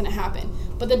like that's going to happen.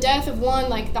 But the death of one,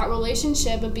 like that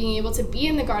relationship of being able to be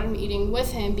in the Garden of Eden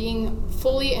with him, being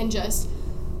fully and just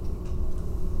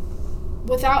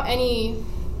without any,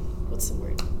 what's the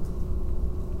word?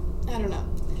 I don't know.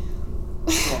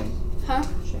 Shame. Huh?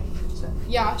 Shame.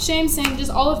 Yeah, shame, sin,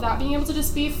 just all of that. Being able to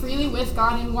just be freely with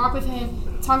God and walk with him,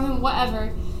 talk to him,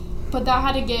 whatever. But that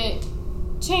had to get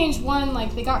changed. One,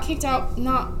 like they got kicked out,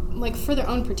 not like for their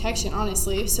own protection,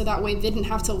 honestly, so that way they didn't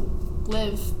have to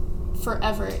live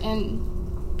forever in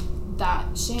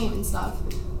that shame and stuff.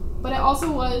 But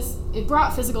it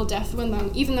brought physical death with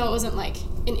them, even though it wasn't like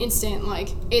an instant, like,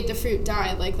 ate the fruit,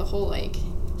 died, like the whole, like,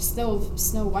 Snow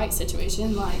White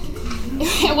situation, like,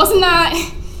 it wasn't that,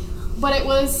 but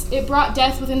it brought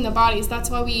death within the bodies.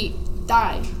 That's why we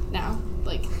die now,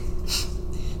 like,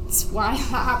 that's why that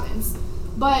happens.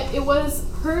 But it was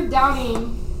her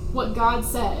doubting what God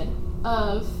said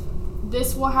of,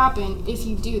 this will happen if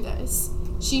you do this.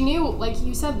 She knew, like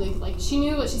you said, Luke, like, she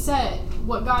knew what she said,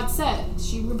 what God said.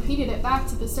 She repeated it back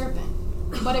to the serpent.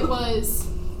 But it was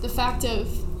the fact of,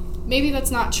 maybe that's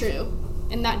not true,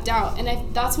 and that doubt.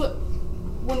 And that's what,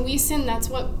 when we sin, that's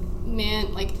what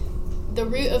man, like, the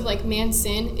root of, like, man's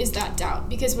sin is that doubt.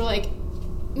 Because we're like,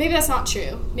 maybe that's not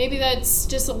true. Maybe that's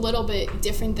just a little bit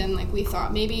different than, like, we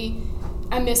thought. Maybe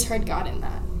I misheard God in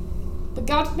that. But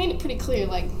God made it pretty clear,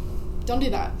 like, don't do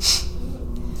that.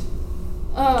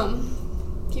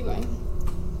 Keep going.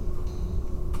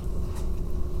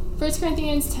 1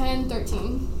 Corinthians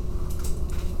 10:13.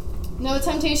 No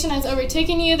temptation has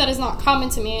overtaken you that is not common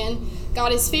to man,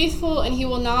 God is faithful, and he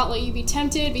will not let you be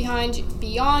tempted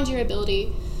beyond your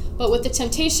ability. But with the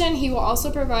temptation, he will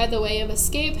also provide the way of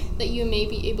escape that you may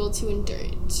be able to endure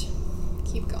it.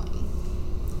 Keep going.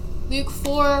 Luke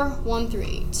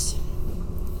 4:1-8.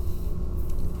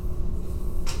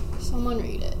 Someone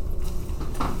read it.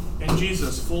 And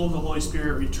Jesus, full of the Holy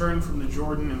Spirit, returned from the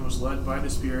Jordan and was led by the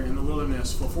Spirit in the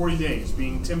wilderness for 40 days,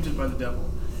 being tempted by the devil.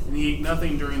 And he ate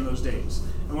nothing during those days.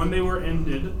 And when they were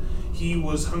ended, he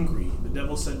was hungry. The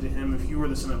devil said to him, "If you are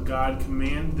the Son of God,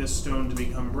 command this stone to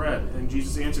become bread." And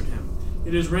Jesus answered him,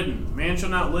 "It is written, man shall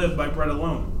not live by bread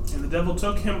alone." And the devil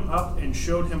took him up and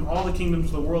showed him all the kingdoms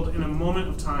of the world in a moment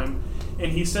of time.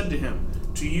 And he said to him,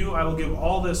 "To you I will give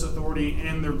all this authority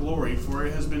and their glory, for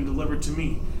it has been delivered to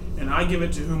me, and I give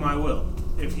it to whom I will.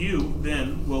 If you,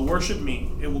 then, will worship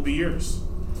me, it will be yours."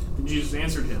 Then Jesus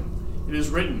answered him, "It is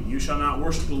written, you shall not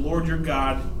worship the Lord your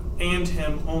God, and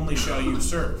him only shall you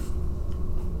serve."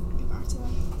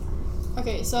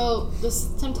 Okay, so this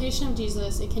temptation of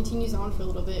Jesus, it continues on for a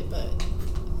little bit, but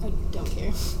I don't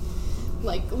care.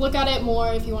 Look at it more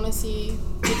if you want to see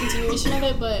the continuation of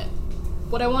it, but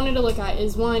what I wanted to look at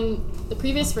is, one, the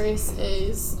previous verse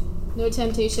is, no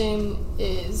temptation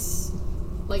is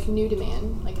new to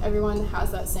man. Everyone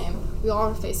has that same. We all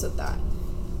are faced with that.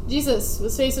 Jesus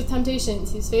was faced with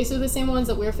temptations. He's faced with the same ones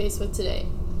that we're faced with today.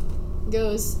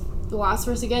 The last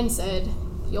verse again said,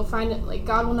 you'll find it,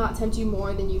 God will not tempt you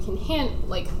more than you can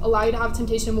allow you to have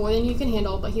temptation more than you can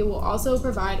handle, but he will also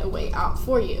provide a way out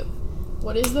for you.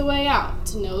 What is the way out?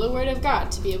 To know the word of God,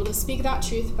 to be able to speak that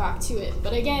truth back to it.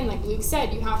 But again, like Luke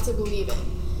said, you have to believe it.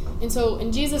 And so,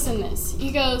 in Jesus in this,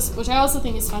 he goes, which I also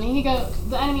think is funny,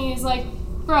 the enemy is like,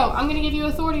 bro, I'm going to give you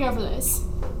authority over this.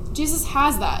 Jesus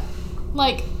has that.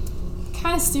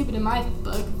 Kind of stupid in my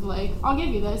book. I'll give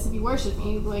you this if you worship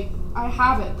me. I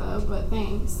have it though, but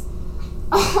thanks.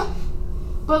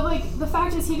 But the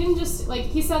fact is, he didn't just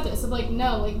he said this of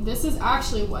no, this is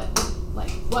actually what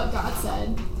God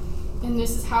said, and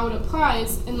this is how it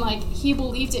applies, and he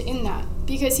believed it in that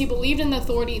because he believed in the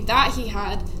authority that he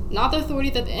had, not the authority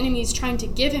that the enemy is trying to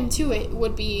give him to it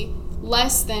would be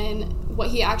less than what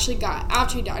he actually got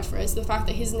after he died for us. The fact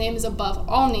that his name is above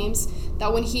all names,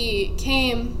 that when he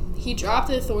came, he dropped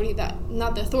the authority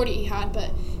not the authority he had,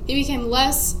 but he became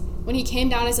less when he came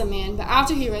down as a man, but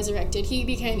after he resurrected, he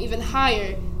became even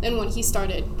higher than when he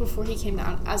started before he came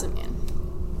down as a man.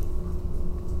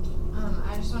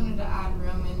 I just wanted to add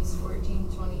Romans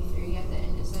 14:23 at the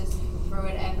end. It says, "For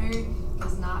whatever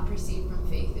is not perceived from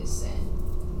faith is sin."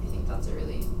 I think that's a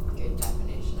really good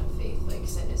definition of faith.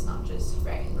 Sin is not just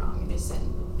right and wrong. It is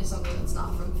sin. It's something that's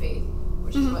not from faith,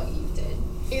 which is what you did.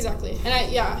 Exactly.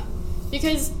 And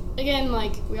because again,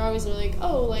 we always are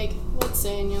oh, what's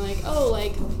sin? You're oh,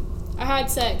 I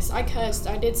had sex, I cussed,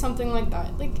 I did something like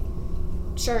that.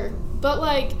 Sure. But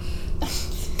I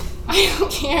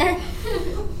don't care.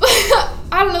 But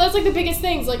I don't know, that's the biggest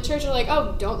things. Church are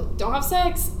oh, don't have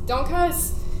sex, don't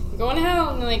cuss, you're going to hell.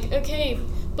 And okay.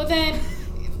 But then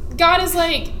God is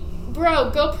bro,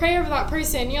 go pray over that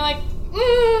person. You're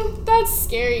that's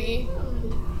scary.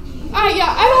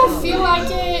 I don't feel like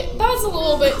it. That's a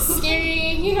little bit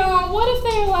scary. What if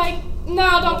they're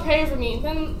no, don't pray for me?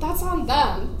 Then that's on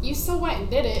them. You still went and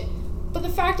did it. But the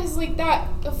fact is that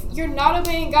if you're not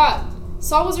obeying God,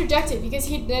 Saul was rejected because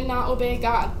he did not obey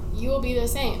God. You will be the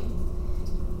same.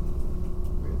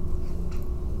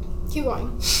 Keep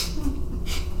going.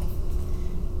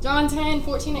 John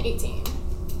 10:14-18.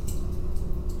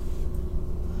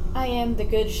 I am the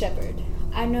good shepherd.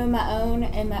 I know my own,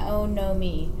 and my own know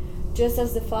me. Just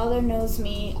as the Father knows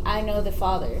me, I know the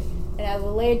Father, and I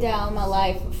will lay down my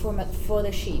life for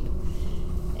the sheep.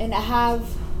 And I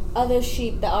have other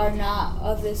sheep that are not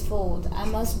of this fold. I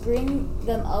must bring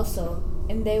them also,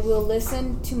 and they will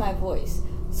listen to my voice.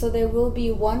 So there will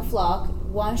be one flock,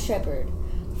 one shepherd.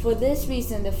 For this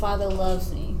reason the Father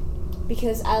loves me,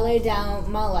 because I lay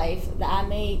down my life that I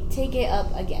may take it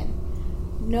up again.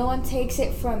 No one takes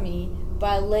it from me, but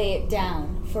I lay it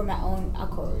down for my own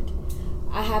accord.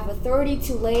 I have authority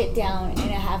to lay it down, and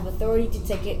I have authority to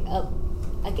take it up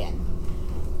again.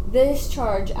 This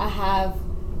charge I have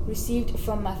received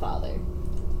from my Father.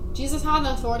 Jesus had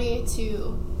the authority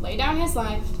to lay down his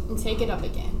life and take it up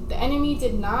again. The enemy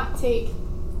did not take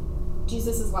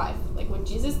Jesus' life. When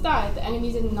Jesus died, the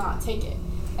enemy did not take it.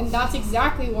 And that's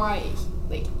exactly why,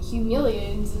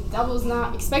 humiliated. The devil's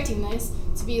not expecting this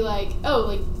to be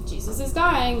Jesus is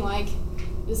dying,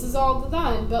 this is all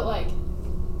done. But,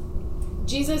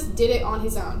 Jesus did it on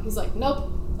his own. He's nope.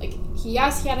 He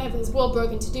had to have his will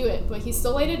broken to do it, but he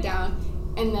still laid it down,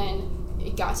 and then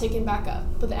it got taken back up.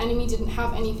 But the enemy didn't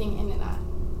have anything in that.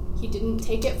 He didn't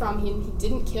take it from him. He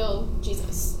didn't kill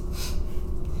Jesus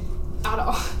at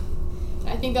all. And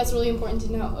I think that's really important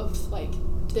to know of, like,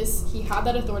 this, he had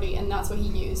that authority and that's what he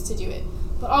used to do it.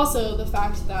 But also the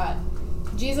fact that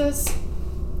Jesus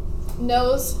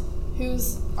knows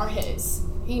whose are his.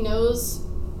 He knows,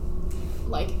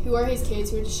 like, who are his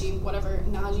kids, who are the sheep, whatever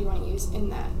analogy you want to use in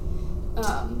that.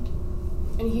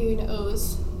 And he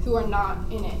knows who are not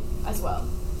in it as well.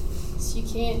 So you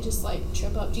can't just, like,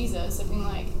 trip up Jesus and being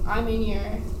like, I'm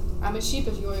a sheep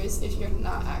of yours, if you're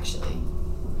not actually.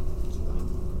 Keep going.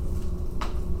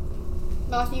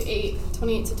 Matthew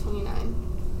 8:28 to 29.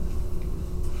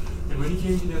 And when he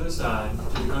came to the other side,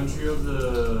 to the country of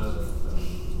the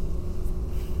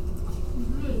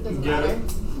Doesn't matter.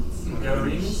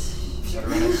 Gadarenes,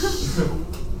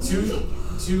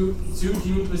 two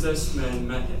demon-possessed men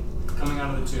met him, coming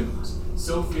out of the tombs,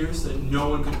 so fierce that no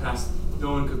one could pass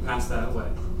that way.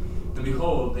 And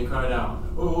behold, they cried out,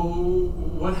 "Oh,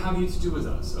 what have you to do with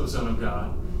us, O Son of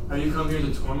God? Have you come here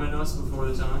to torment us before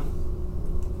the time?"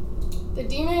 The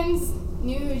demons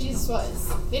knew who Jesus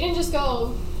was. They didn't just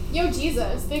go, "Yo,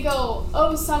 Jesus." They go,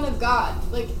 "Oh, Son of God."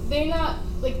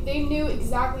 They knew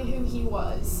exactly who he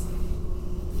was.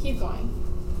 Keep going.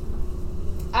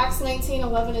 Acts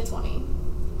 19:11 to 20.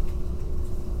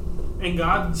 And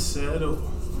God said,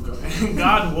 and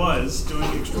God was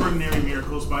doing extraordinary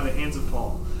miracles by the hands of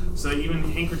Paul, so that even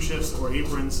handkerchiefs or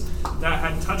aprons that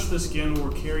had touched the skin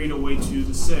were carried away to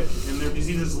the sick, and their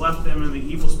diseases left them, and the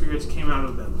evil spirits came out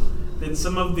of them. Then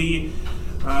some of the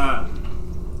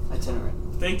Itinerant.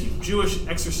 Thank you. Jewish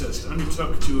exorcists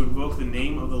undertook to invoke the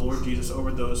name of the Lord Jesus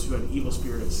over those who had evil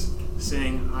spirits,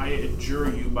 saying, I adjure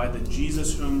you by the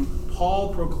Jesus whom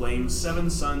Paul proclaims, 7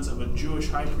 sons of a Jewish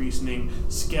high priest named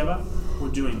Sceva were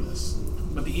doing this.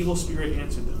 But the evil spirit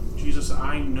answered them, Jesus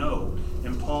I know,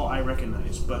 and Paul I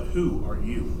recognize, but who are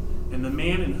you? And the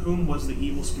man in whom was the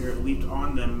evil spirit leaped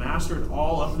on them, mastered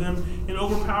all of them, and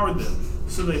overpowered them.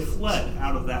 So they fled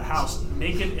out of that house,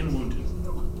 naked and wounded.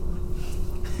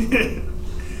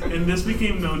 And this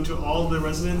became known to all the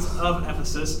residents of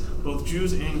Ephesus, both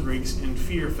Jews and Greeks, and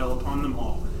fear fell upon them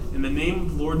all. And the name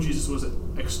of the Lord Jesus was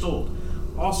extolled.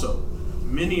 Also,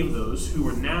 many of those who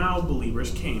were now believers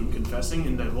came, confessing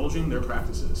and divulging their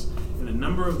practices. And a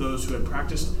number of those who had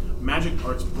practiced magic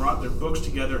arts brought their books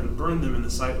together and burned them in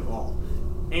the sight of all.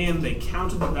 And they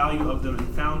counted the value of them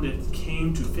and found it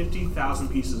came to 50,000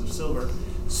 pieces of silver.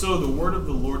 So the word of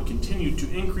the Lord continued to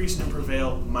increase and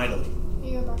prevail mightily.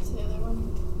 You go back to the other one.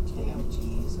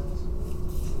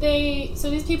 So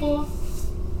these people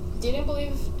didn't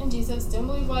believe in Jesus, didn't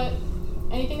believe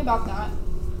anything about that,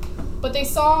 but they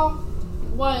saw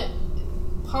what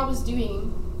Paul was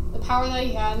doing, the power that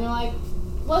he had, and they're like,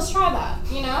 let's try that,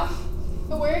 you know?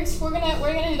 It works, we're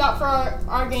gonna do that for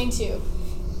our gain too.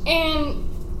 And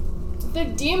the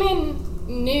demon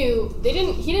knew, he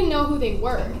didn't know who they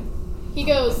were. He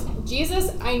goes,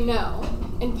 Jesus I know,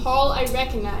 and Paul I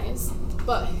recognize,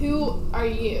 but who are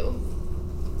you?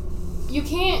 You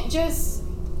can't just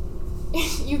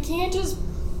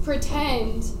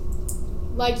pretend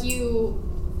like you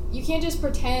can't just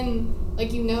pretend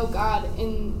like you know God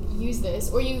and use this,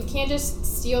 or you can't just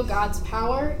steal God's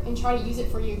power and try to use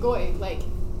it for your goy. Like,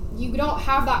 you don't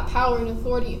have that power and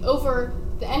authority over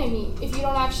the enemy if you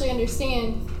don't actually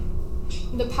understand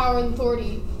the power and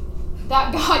authority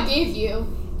that God gave you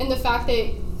and the fact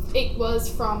that it was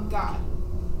from God.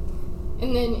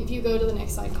 And then if you go to the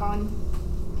next slide, Colin.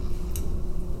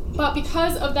 But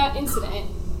because of that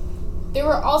incident, there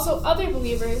were also other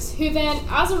believers who then,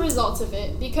 as a result of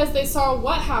it, because they saw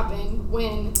what happened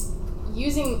when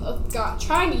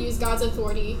trying to use God's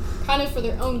authority kind of for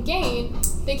their own gain,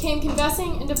 they came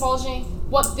confessing and divulging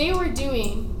what they were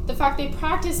doing, the fact they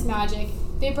practiced magic,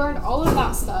 they burned all of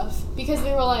that stuff, because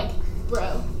they were like,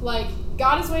 bro, like,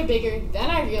 God is way bigger than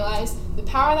I realized. The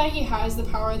power that he has, the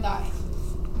power that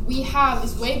we have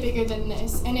is way bigger than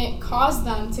this. And it caused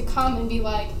them to come and be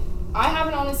like, I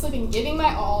haven't honestly been giving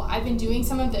my all. I've been doing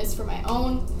some of this for my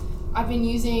own. I've been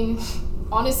using,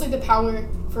 honestly, the power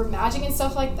for magic and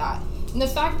stuff like that. And the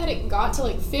fact that it got to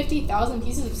like 50,000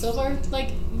 pieces of silver,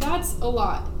 like, that's a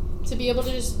lot. To be able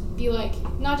to just be like,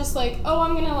 not just like, oh,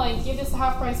 I'm gonna like give this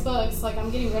half price books, like I'm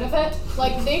getting rid of it.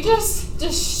 Like, they just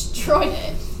destroyed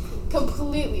it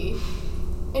completely.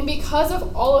 And because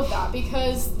of all of that,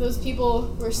 because those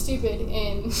people were stupid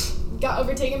and got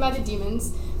overtaken by the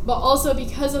demons, but also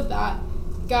because of that,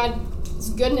 God's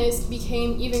goodness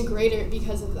became even greater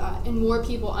because of that, and more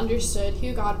people understood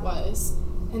who God was,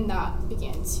 and that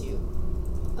began to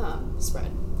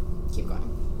spread. Keep going.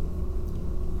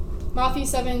 Matthew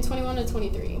 7:21 to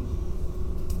 23.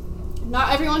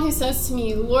 not everyone who says to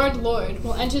me, 'Lord, Lord,'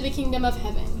 will enter the kingdom of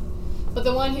heaven, but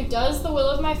the one who does the will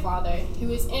of my Father who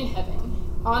is in heaven.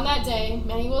 On that day,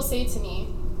 many will say to me,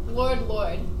 'Lord,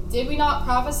 Lord, did we not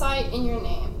prophesy in your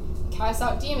name, cast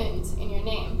out demons in your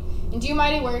name, and do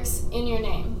mighty works in your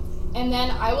name?' And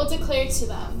then I will declare to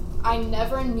them, 'I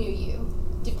never knew you.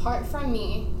 Depart from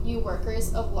me, you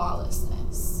workers of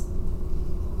lawlessness.'"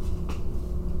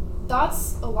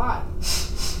 That's a lot.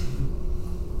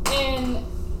 And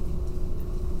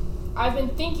I've been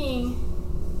thinking,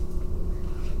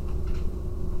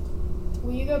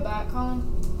 will you go back, Colin?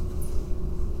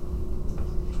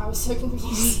 I was so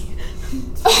confused.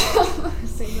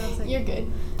 You're good.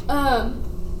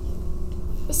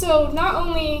 So not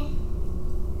only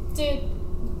did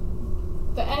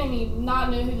the enemy not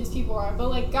know who these people are, but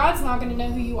like God's not going to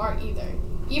know who you are either.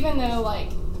 Even though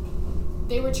like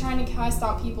they were trying to cast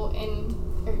out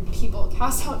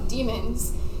cast out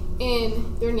demons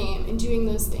in their name and doing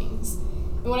those things.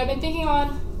 And what I've been thinking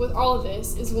on with all of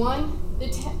this is, one, the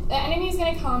enemy is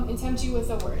going to come and tempt you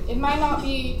with a word. It might not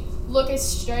look as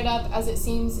straight up as it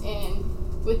seems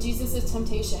with Jesus'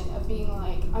 temptation of being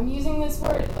like, I'm using this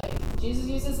word, like Jesus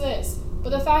uses this. But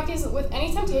the fact is, with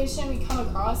any temptation we come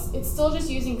across, it's still just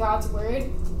using God's word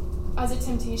as a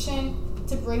temptation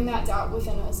to bring that doubt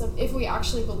within us of if we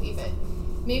actually believe it.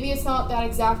 Maybe it's not that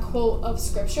exact quote of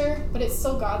scripture, but it's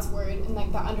still God's word and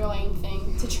like that underlying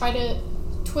thing to try to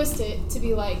twist it to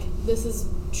be like, this is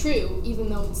true, even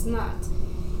though it's not.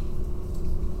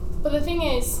 But the thing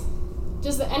is,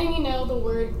 does the enemy know the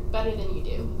word better than you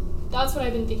do? That's what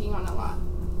I've been thinking on a lot.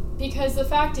 Because the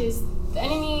fact is, the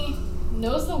enemy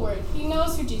knows the word. He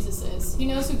knows who Jesus is. He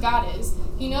knows who God is.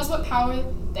 He knows what power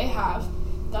they have.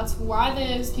 That's why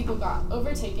those people got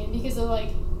overtaken, because they're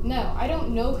like, no, I don't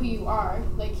know who you are.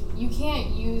 Like, you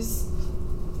can't use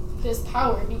this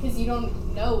power because you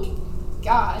don't know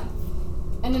God.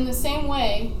 And in the same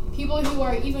way, people who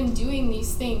are even doing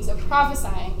these things of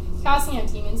prophesying, casting out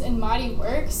demons, and mighty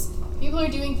works, people are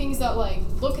doing things that, like,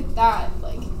 look at that,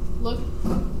 look,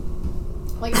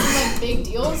 like, seem like big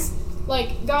deals.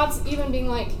 Like, God's even being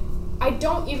like, I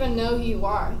don't even know who you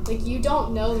are. Like, you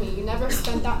don't know me. You never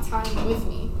spent that time with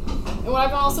me. And what I've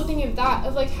been also thinking of that,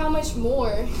 of, like, how much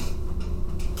more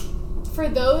for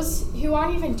those who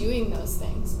aren't even doing those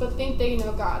things, but think they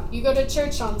know God. You go to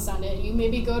church on Sunday. You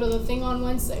maybe go to the thing on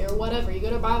Wednesday or whatever. You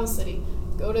go to Bible study.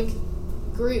 Go to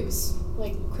groups,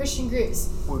 like Christian groups.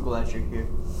 We're glad you're here.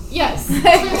 Yes.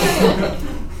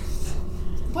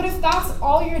 But if that's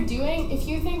all you're doing, if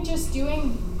you think just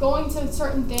going to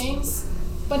certain things,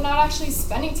 but not actually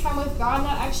spending time with God,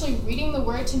 not actually reading the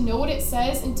word to know what it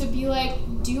says and to be like,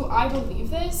 do I believe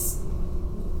this?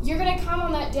 You're going to come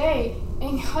on that day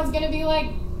and God's going to be like,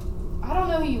 I don't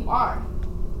know who you are.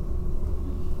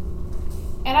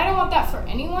 And I don't want that for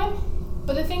anyone,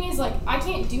 but the thing is, like, I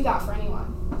can't do that for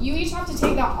anyone. You each have to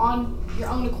take that on your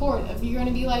own accord. If you're going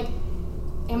to be like,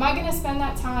 am I going to spend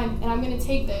that time and I'm going to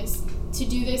take this to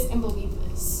do this and believe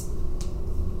this?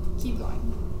 Keep going.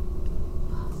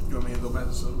 You want me to go back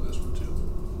to some of this one too?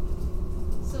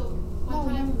 So one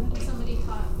time somebody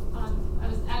taught I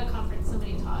was at a conference,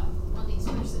 somebody taught on these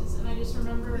verses, and I just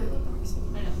remember, I don't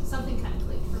know, something kind of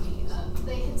clicked for me.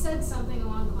 They had said something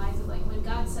along the lines of like, when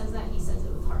God says that, he says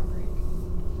it with heartbreak.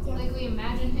 Yeah. Like we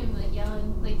imagine him like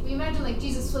yelling, like we imagine like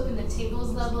Jesus flipping the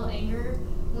tables level anger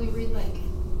when we read like,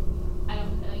 I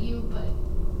don't know you, but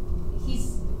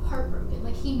he's heartbroken.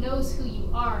 Like he knows who you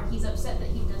are. He's upset that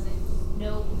he doesn't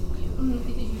know you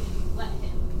because you let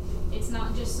him. It's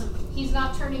not just he's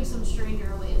not turning some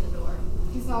stranger away at the door.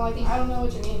 He's not like, I don't know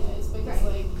what your name is, but he's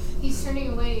like, he's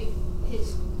turning away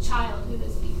his child who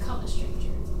has become a stranger.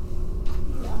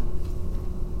 Yeah.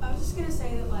 I was just gonna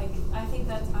say that, like, I think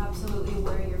that's absolutely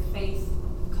where your faith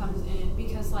comes in,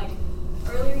 because, like,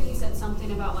 earlier he said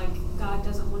something about, like, God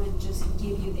doesn't want to just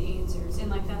give you the answers, and,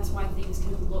 like, that's why things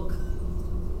can look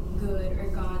good or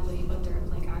godly, but they're,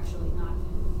 like, actually not.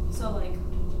 So, like,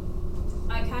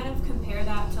 I kind of compare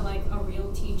that to, like, a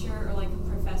real teacher or, like, a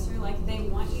professor. Like, they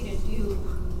want you to do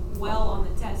well on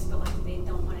the test, but, like, they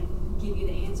don't want to give you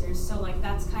the answers. So, like,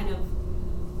 that's kind of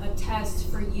a test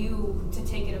for you to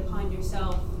take it upon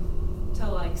yourself to,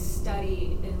 like,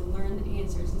 study and learn the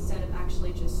answers instead of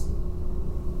actually just,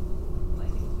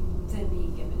 like, them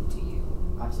being given to you.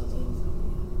 Absolutely.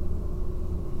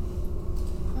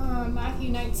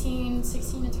 Matthew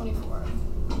 19:16-24.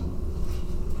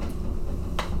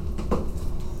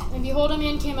 And behold, a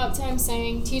man came up to him,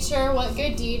 saying, Teacher, what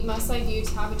good deed must I do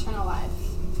to have eternal life?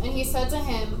 And he said to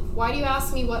him, Why do you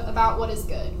ask me about what is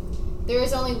good? There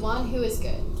is only one who is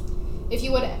good. If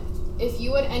you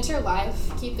would enter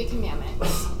life, keep the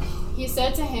commandments. He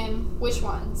said to him, Which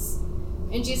ones?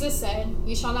 And Jesus said,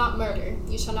 "You shall not murder,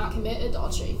 you shall not commit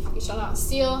adultery, you shall not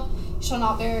steal, you shall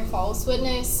not bear false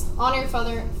witness, honor your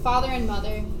father and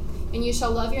mother, and you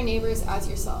shall love your neighbors as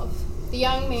yourself." The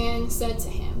young man said to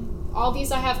him, "All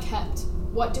these I have kept.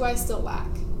 What do I still lack?"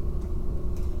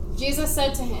 Jesus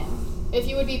said to him, "If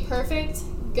you would be perfect,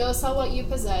 go sell what you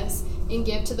possess and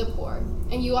give to the poor,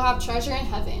 and you will have treasure in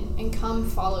heaven, and come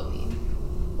follow me."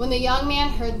 When the young man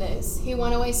heard this, he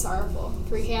went away sorrowful,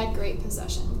 for he had great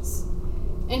possessions.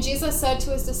 And Jesus said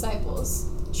to his disciples,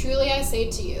 "Truly I say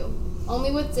to you,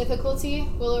 only with difficulty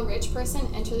will a rich person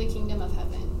enter the kingdom of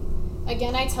heaven.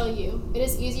 Again I tell you, it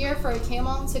is easier for a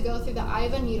camel to go through the eye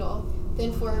of a needle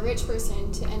than for a rich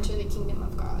person to enter the kingdom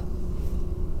of God."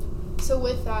 So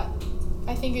with that,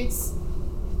 I think it's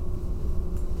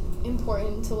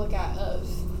important to look at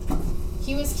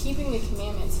he was keeping the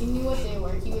commandments. He knew what they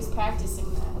were. He was practicing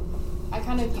that. I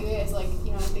kind of view it as like,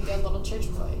 the good little church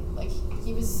boy. Like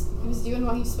he was doing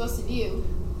what he was supposed to do.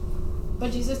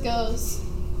 But Jesus goes,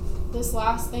 "This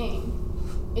last thing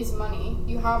is money.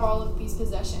 You have all of these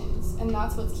possessions, and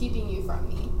that's what's keeping you from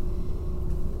me."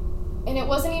 And it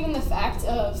wasn't even the fact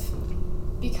of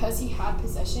because he had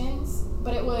possessions,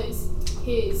 but it was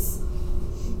his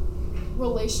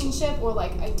relationship or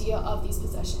idea of these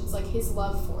possessions, his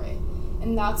love for it.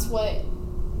 And that's why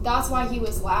he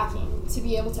was lacking, to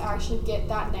be able to actually get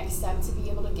that next step, to be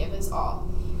able to give his all.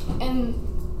 And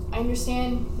I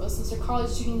understand most of us are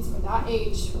college students or that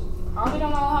age, probably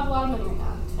don't all have a lot of money right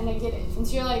now, and I get it. And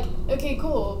so you're like, okay,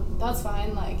 cool, that's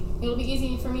fine, it'll be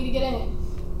easy for me to get in.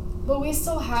 But we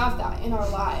still have that in our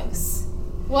lives.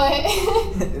 What?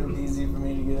 It'll be easy for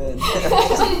me to get in.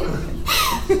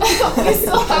 We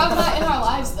still have that in our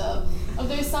lives, though. If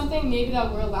there's something maybe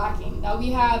that we're lacking, that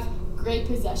we have great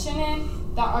possession in,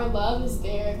 that our love is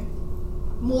there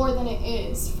more than it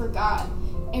is for God.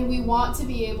 And we want to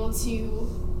be able to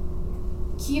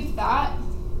keep that,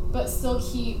 but still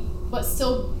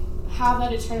have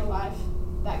that eternal life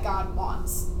that God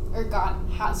wants, or God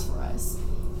has for us.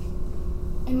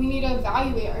 And we need to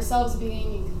evaluate ourselves,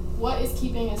 being, what is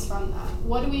keeping us from that?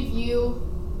 What do we view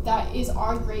that is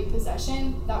our great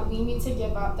possession that we need to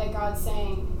give up, that God's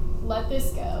saying, let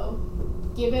this go,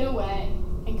 give it away,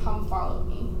 and come follow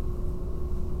me?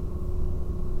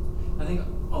 I think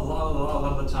a lot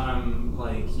of the time,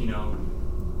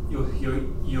 you'll hear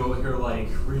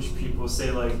rich people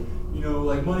say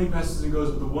money passes and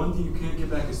goes, but the one thing you can't get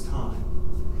back is time.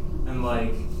 And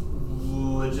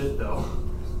legit though,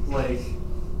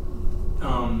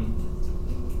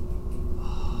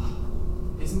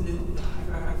 isn't it?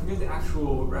 I forget the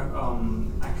actual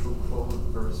quote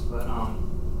verse, but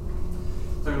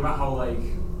talking about how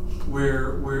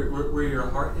where your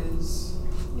heart is,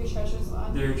 your treasures lie.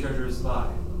 There your treasures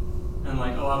lie. And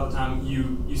a lot of the time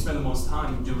you spend the most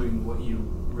time doing what you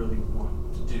really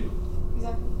want to do.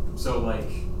 Exactly. So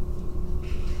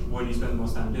what do you spend the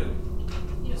most time doing?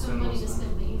 You don't have money to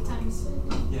spend, but you have time to spend.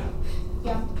 Yeah.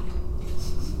 Yeah.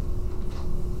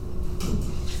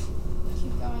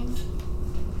 Keep going.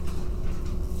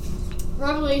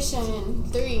 Revelation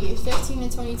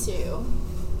 3:15-22.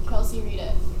 Kelsey, read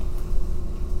it.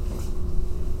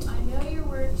 I know your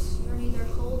works, you are neither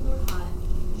cold nor hot.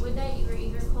 Would that you were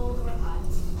either cold or hot.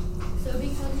 So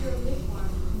because you are lukewarm,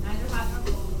 neither hot nor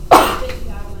cold, I spit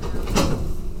you out of my mouth.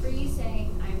 For you say,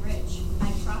 I am rich, I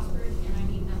have prospered, and I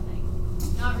need nothing,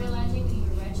 not realizing that you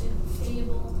are wretched,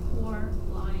 pitiable, poor,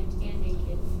 blind, and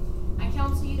naked. I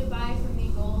counsel you to buy from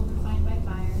me gold refined by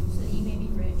fire, so that you may be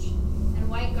rich, and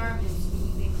white garments, so that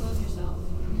you may clothe yourself,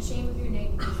 and the shame of your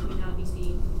nakedness may not be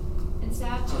seen, and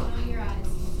salve to anoint your eyes,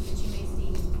 so that you may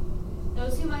see.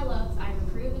 Those whom I love, I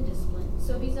reprove and discipline,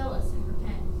 so be zealous and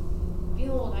repent.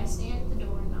 Behold, I stand at the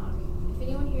door and knock. If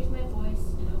anyone hears my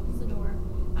voice and opens the door,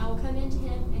 I will come into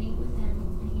him and eat with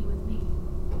him, and he with me.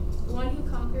 The one who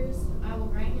conquers, I will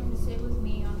grant him to sit with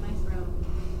me on my throne,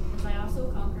 as I also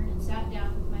conquered and sat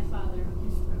down with my Father on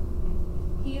his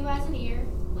throne. He who has an ear,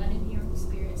 let him hear what the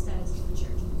Spirit says to the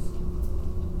churches.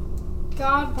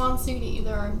 God wants you to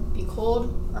either be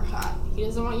cold or hot. He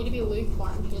doesn't want you to be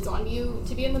lukewarm. He doesn't want you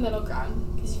to be in the middle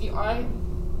ground. Because if you are,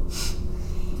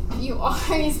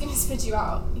 he's going to spit you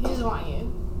out. He doesn't want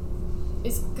you.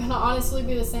 It's going to honestly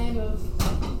be the same of,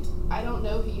 I don't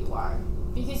know who you are.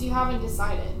 Because you haven't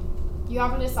decided. You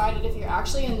haven't decided if you're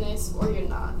actually in this or you're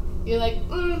not. You're like,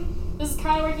 this is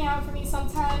kind of working out for me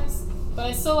sometimes, but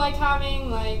I still like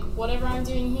having whatever I'm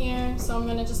doing here, so I'm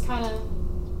going to just kind of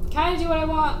do what I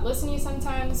want, listen to you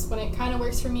sometimes when it kind of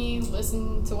works for me,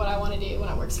 listen to what I want to do when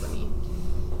it works for me.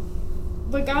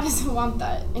 But God doesn't want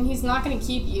that, and he's not going to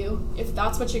keep you if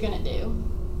that's what you're going to do.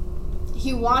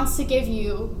 He wants to give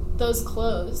you those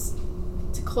clothes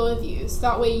to clothe you, so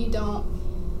that way you don't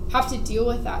have to deal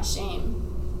with that shame.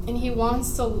 And he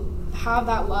wants to have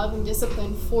that love and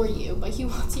discipline for you, but he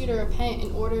wants you to repent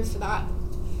in order for that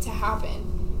to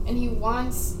happen. And he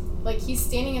wants, like, he's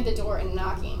standing at the door and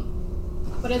knocking.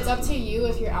 But it's up to you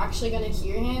if you're actually going to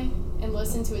hear him and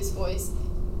listen to his voice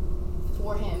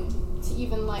for him to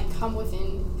even, like, come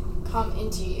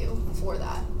into you for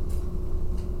that.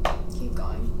 Keep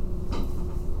going.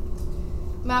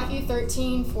 Matthew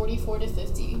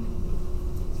 13:44-50.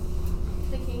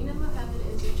 The kingdom of heaven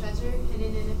is a treasure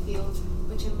hidden in a field,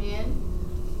 which a man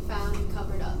found and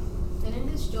covered up. Then in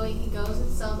his joy he goes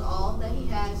and sells all that he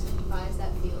has and buys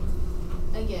that field.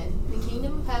 Again, the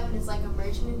kingdom of heaven is like a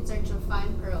merchant in search of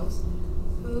fine pearls,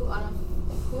 who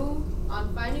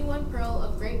on finding one pearl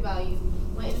of great value,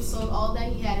 went and sold all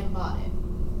that he had and bought it.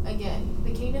 Again,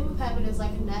 the kingdom of heaven is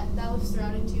like a net that was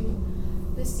thrown into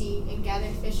the sea and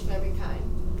gathered fish of every kind.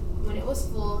 When it was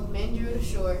full, men drew it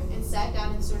ashore and sat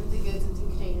down and sorted the goods into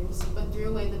containers, but threw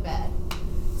away the bad.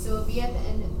 So it will be at the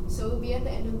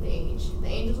end of the age. The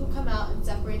angels will come out and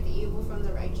separate the evil from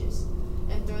the righteous,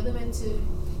 and throw them into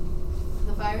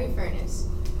the fiery furnace.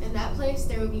 In that place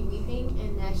there will be weeping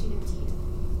and gnashing of teeth.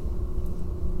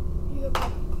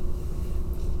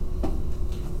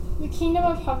 The kingdom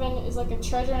of heaven is like a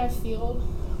treasure in a field,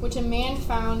 which a man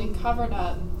found and covered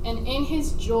up, and in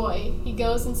his joy he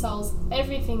goes and sells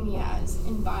everything he has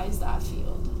and buys that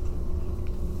field.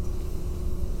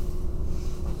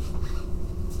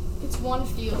 It's one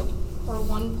field or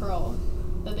one pearl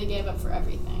that they gave up for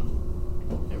everything.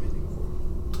 Everything for.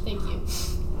 Thank you.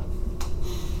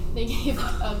 They gave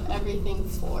up everything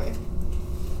for.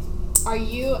 Are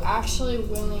you actually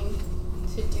willing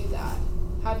to do that?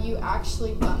 Have you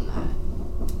actually done that?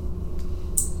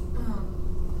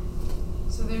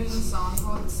 So there's a song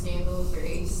called Scandal of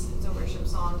Grace. It's a worship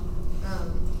song.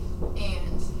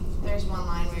 And there's one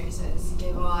line where it says,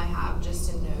 "Give all I have just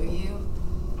to know you."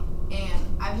 And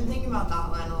I've been thinking about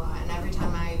that line a lot, and every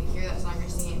time I hear that song or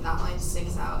sing it, that line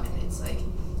sticks out, and it's like,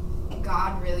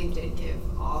 God really did give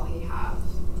all he had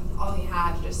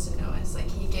just to know us. Like,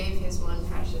 he gave his one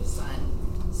precious son,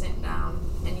 sent down,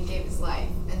 and he gave his life.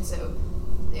 And so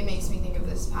it makes me think of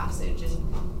this passage and,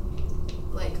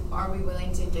 like, are we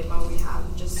willing to give all we have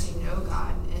just to know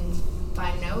God? And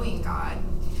by knowing God,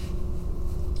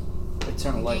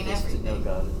 Eternal life is to know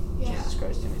God. Yeah. Jesus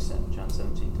Christ whom he sent, John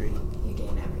 17:3. you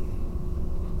gain everything.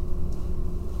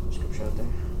 Scripture out there.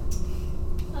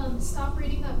 Stop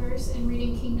reading that verse and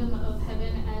reading kingdom of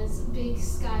heaven as big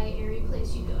sky airy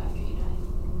place you go after you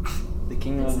die. The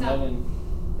kingdom It's of not- heaven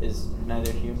is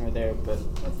neither here nor there, but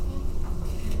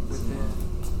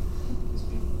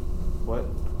what?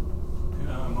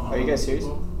 Are you guys serious?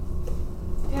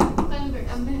 Yeah,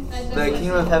 The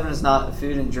kingdom of heaven is not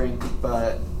food and drink,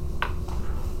 but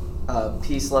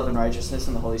peace, love, and righteousness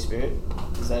in the Holy Spirit.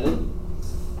 Is that it? I don't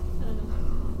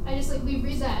know. I just, like, we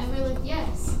read that and we're like,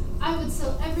 yes, I would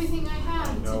sell everything I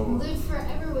have to live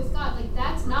forever with God. Like,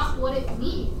 that's not what it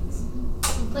means.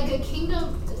 Like, a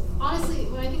kingdom, honestly,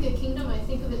 when I think of kingdom, I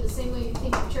think of it the same way you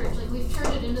think of church. Like, we've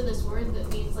turned it into this word that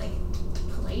means, like,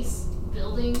 place,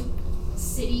 building,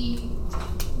 city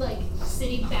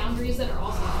boundaries that are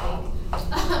also fake.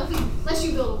 Unless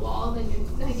you build a wall, then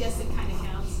I guess it kind of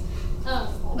counts.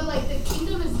 But, like, the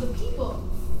kingdom is the people.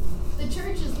 The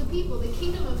church is the people. The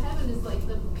kingdom of heaven is, like,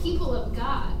 the people of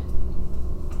God.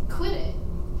 Quit it.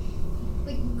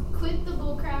 Like, quit the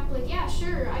bull crap. Like, yeah,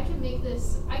 sure, I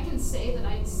can say that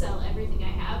I'd sell everything I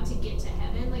have to get to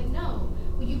heaven. Like, no.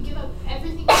 Will you give up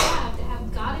everything you have to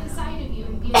have God inside of you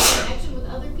and be in connection with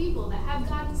other people that have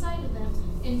God inside of them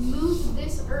and move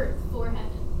this earth for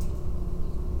heaven?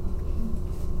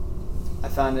 I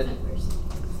found it.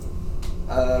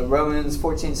 Romans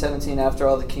 14:17. After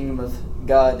all, the kingdom of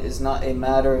God is not a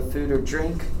matter of food or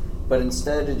drink, but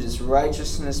instead it is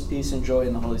righteousness, peace, and joy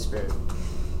in the Holy Spirit.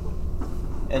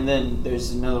 And then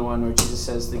there's another one where Jesus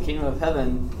says, the kingdom of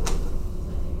heaven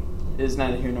is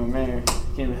neither here nor there.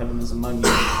 The kingdom of heaven is among you.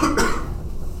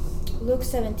 Luke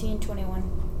 17:21.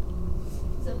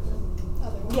 Is that the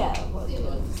Other one. Yeah, well, the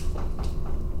other one?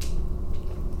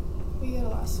 We go to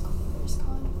last verse,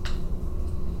 Colin.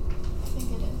 I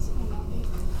think it is. It might not be.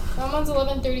 Romans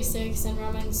 11:36 and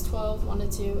Romans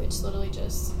 12:1-2, which is literally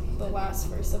just the last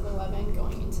verse of 11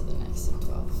 going into the next of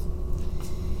 12.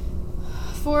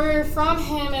 For from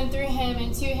him and through him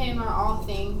and to him are all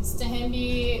things. To him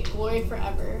be glory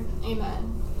forever.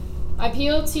 Amen. I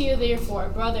appeal to you, therefore,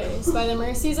 brothers, by the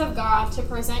mercies of God, to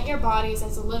present your bodies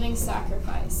as a living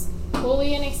sacrifice,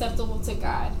 holy and acceptable to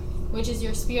God, which is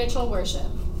your spiritual worship.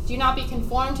 Do not be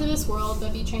conformed to this world,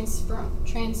 but be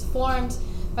transformed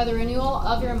by the renewal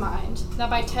of your mind, that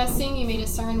by testing you may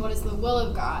discern what is the will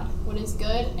of God, what is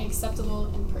good and acceptable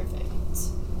and perfect.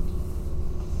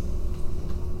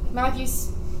 Matthew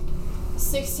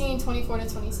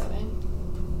 16:24-27.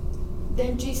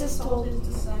 Then Jesus told his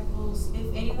disciples,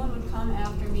 "If anyone would come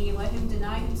after me, let him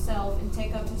deny himself and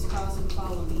take up his cross and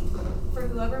follow me. For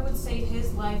whoever would save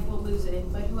his life will lose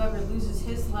it, but whoever loses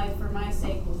his life for my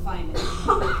sake will find it.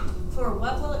 For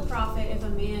what will it profit a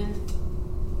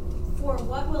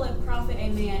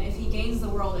man if he gains the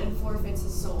world and forfeits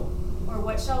his soul? Or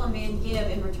what shall a man give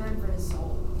in return for his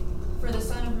soul? For the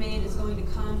Son of Man is going to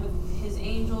come with his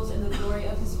angels in the glory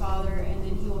of his Father, and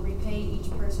then he will repay each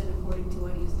person according to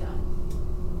what he's done."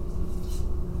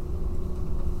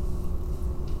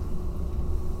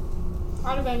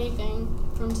 Out of anything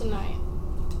from tonight,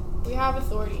 we have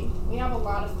authority. We have a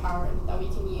lot of power that we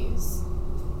can use.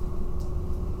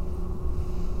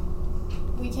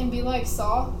 We can be like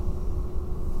Saul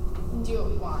and do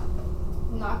what we want,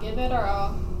 not give it our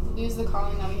all, lose the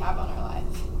calling that we have on our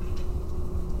life.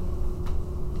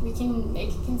 We can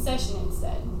make a concession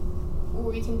instead, or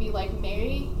we can be like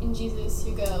Mary and Jesus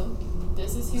who go,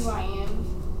 "This is who I am,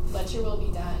 let your will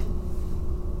be done."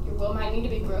 Your will might need to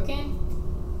be broken,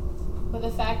 but the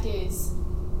fact is,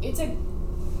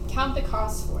 count the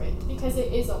cost for it, because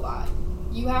it is a lot.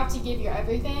 You have to give your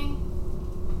everything,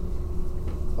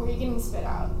 or you're getting spit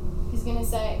out. He's going to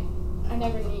say, "I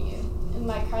never knew you." And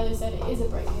like Carly said, it is a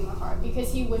breaking in the heart,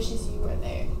 because he wishes you were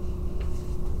there.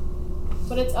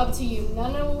 But it's up to you.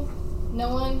 No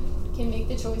one can make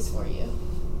the choice for you.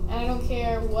 And I don't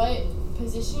care what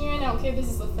position you're in. I don't care if this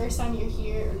is the first time you're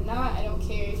here or not. I don't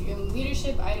care if you're in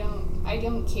leadership. I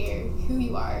don't care who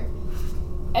you are.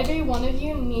 Every one of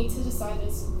you needs to decide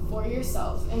this for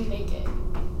yourself and make it.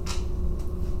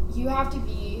 You have to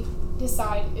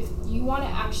decide if you want to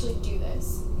actually do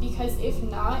this. Because if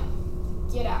not,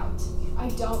 get out. I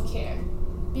don't care.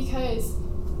 Because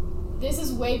this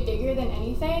is way bigger than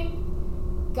anything.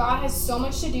 God has so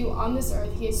much to do on this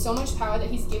earth. He has so much power that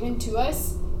he's given to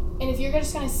us. And if you're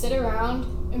just going to sit around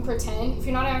and pretend, if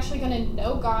you're not actually going to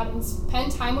know God and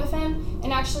spend time with him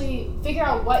and actually figure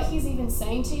out what he's even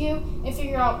saying to you and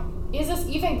figure out, is this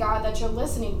even God that you're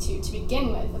listening to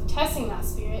begin with, of testing that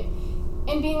spirit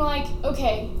and being like,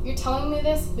 okay, you're telling me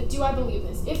this, but do I believe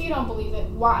this? If you don't believe it,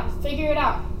 why? Figure it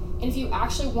out. And if you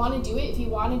actually want to do it,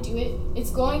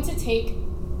 it's going to take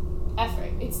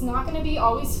effort. It's not going to be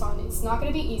always fun. It's not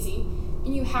going to be easy.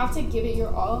 And you have to give it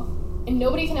your all. And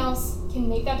nobody else can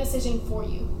make that decision for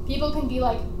you. People can be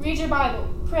like, read your Bible,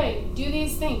 pray, do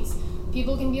these things.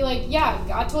 People can be like, yeah,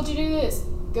 God told you to do this.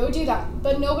 Go do that.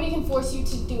 But nobody can force you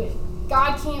to do it.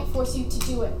 God can't force you to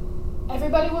do it.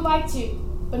 Everybody would like to,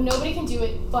 but nobody can do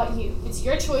it but you. It's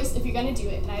your choice if you're going to do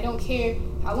it. And I don't care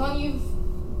how long you've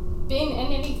been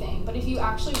in anything, but if you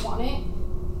actually want it,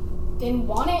 then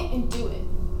want it and do it.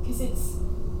 Because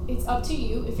it's up to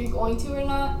you if you're going to or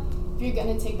not, if you're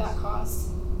going to take that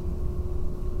cost.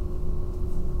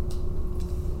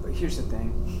 But here's the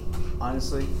thing.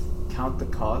 Honestly, count the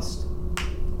cost,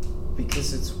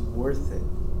 because it's worth it.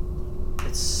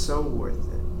 It's so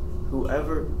worth it.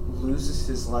 Whoever loses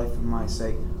his life for my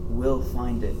sake will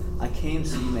find it. I came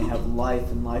so you may have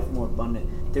life and life more abundant.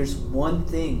 There's one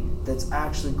thing that's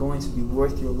actually going to be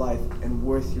worth your life and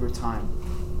worth your time.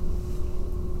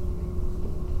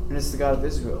 And it's the God of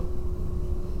Israel.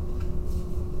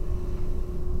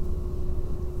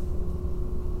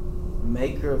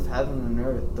 Maker of heaven and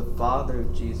earth, the Father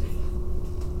of Jesus.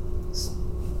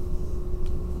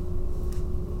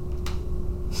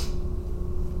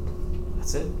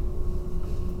 That's it.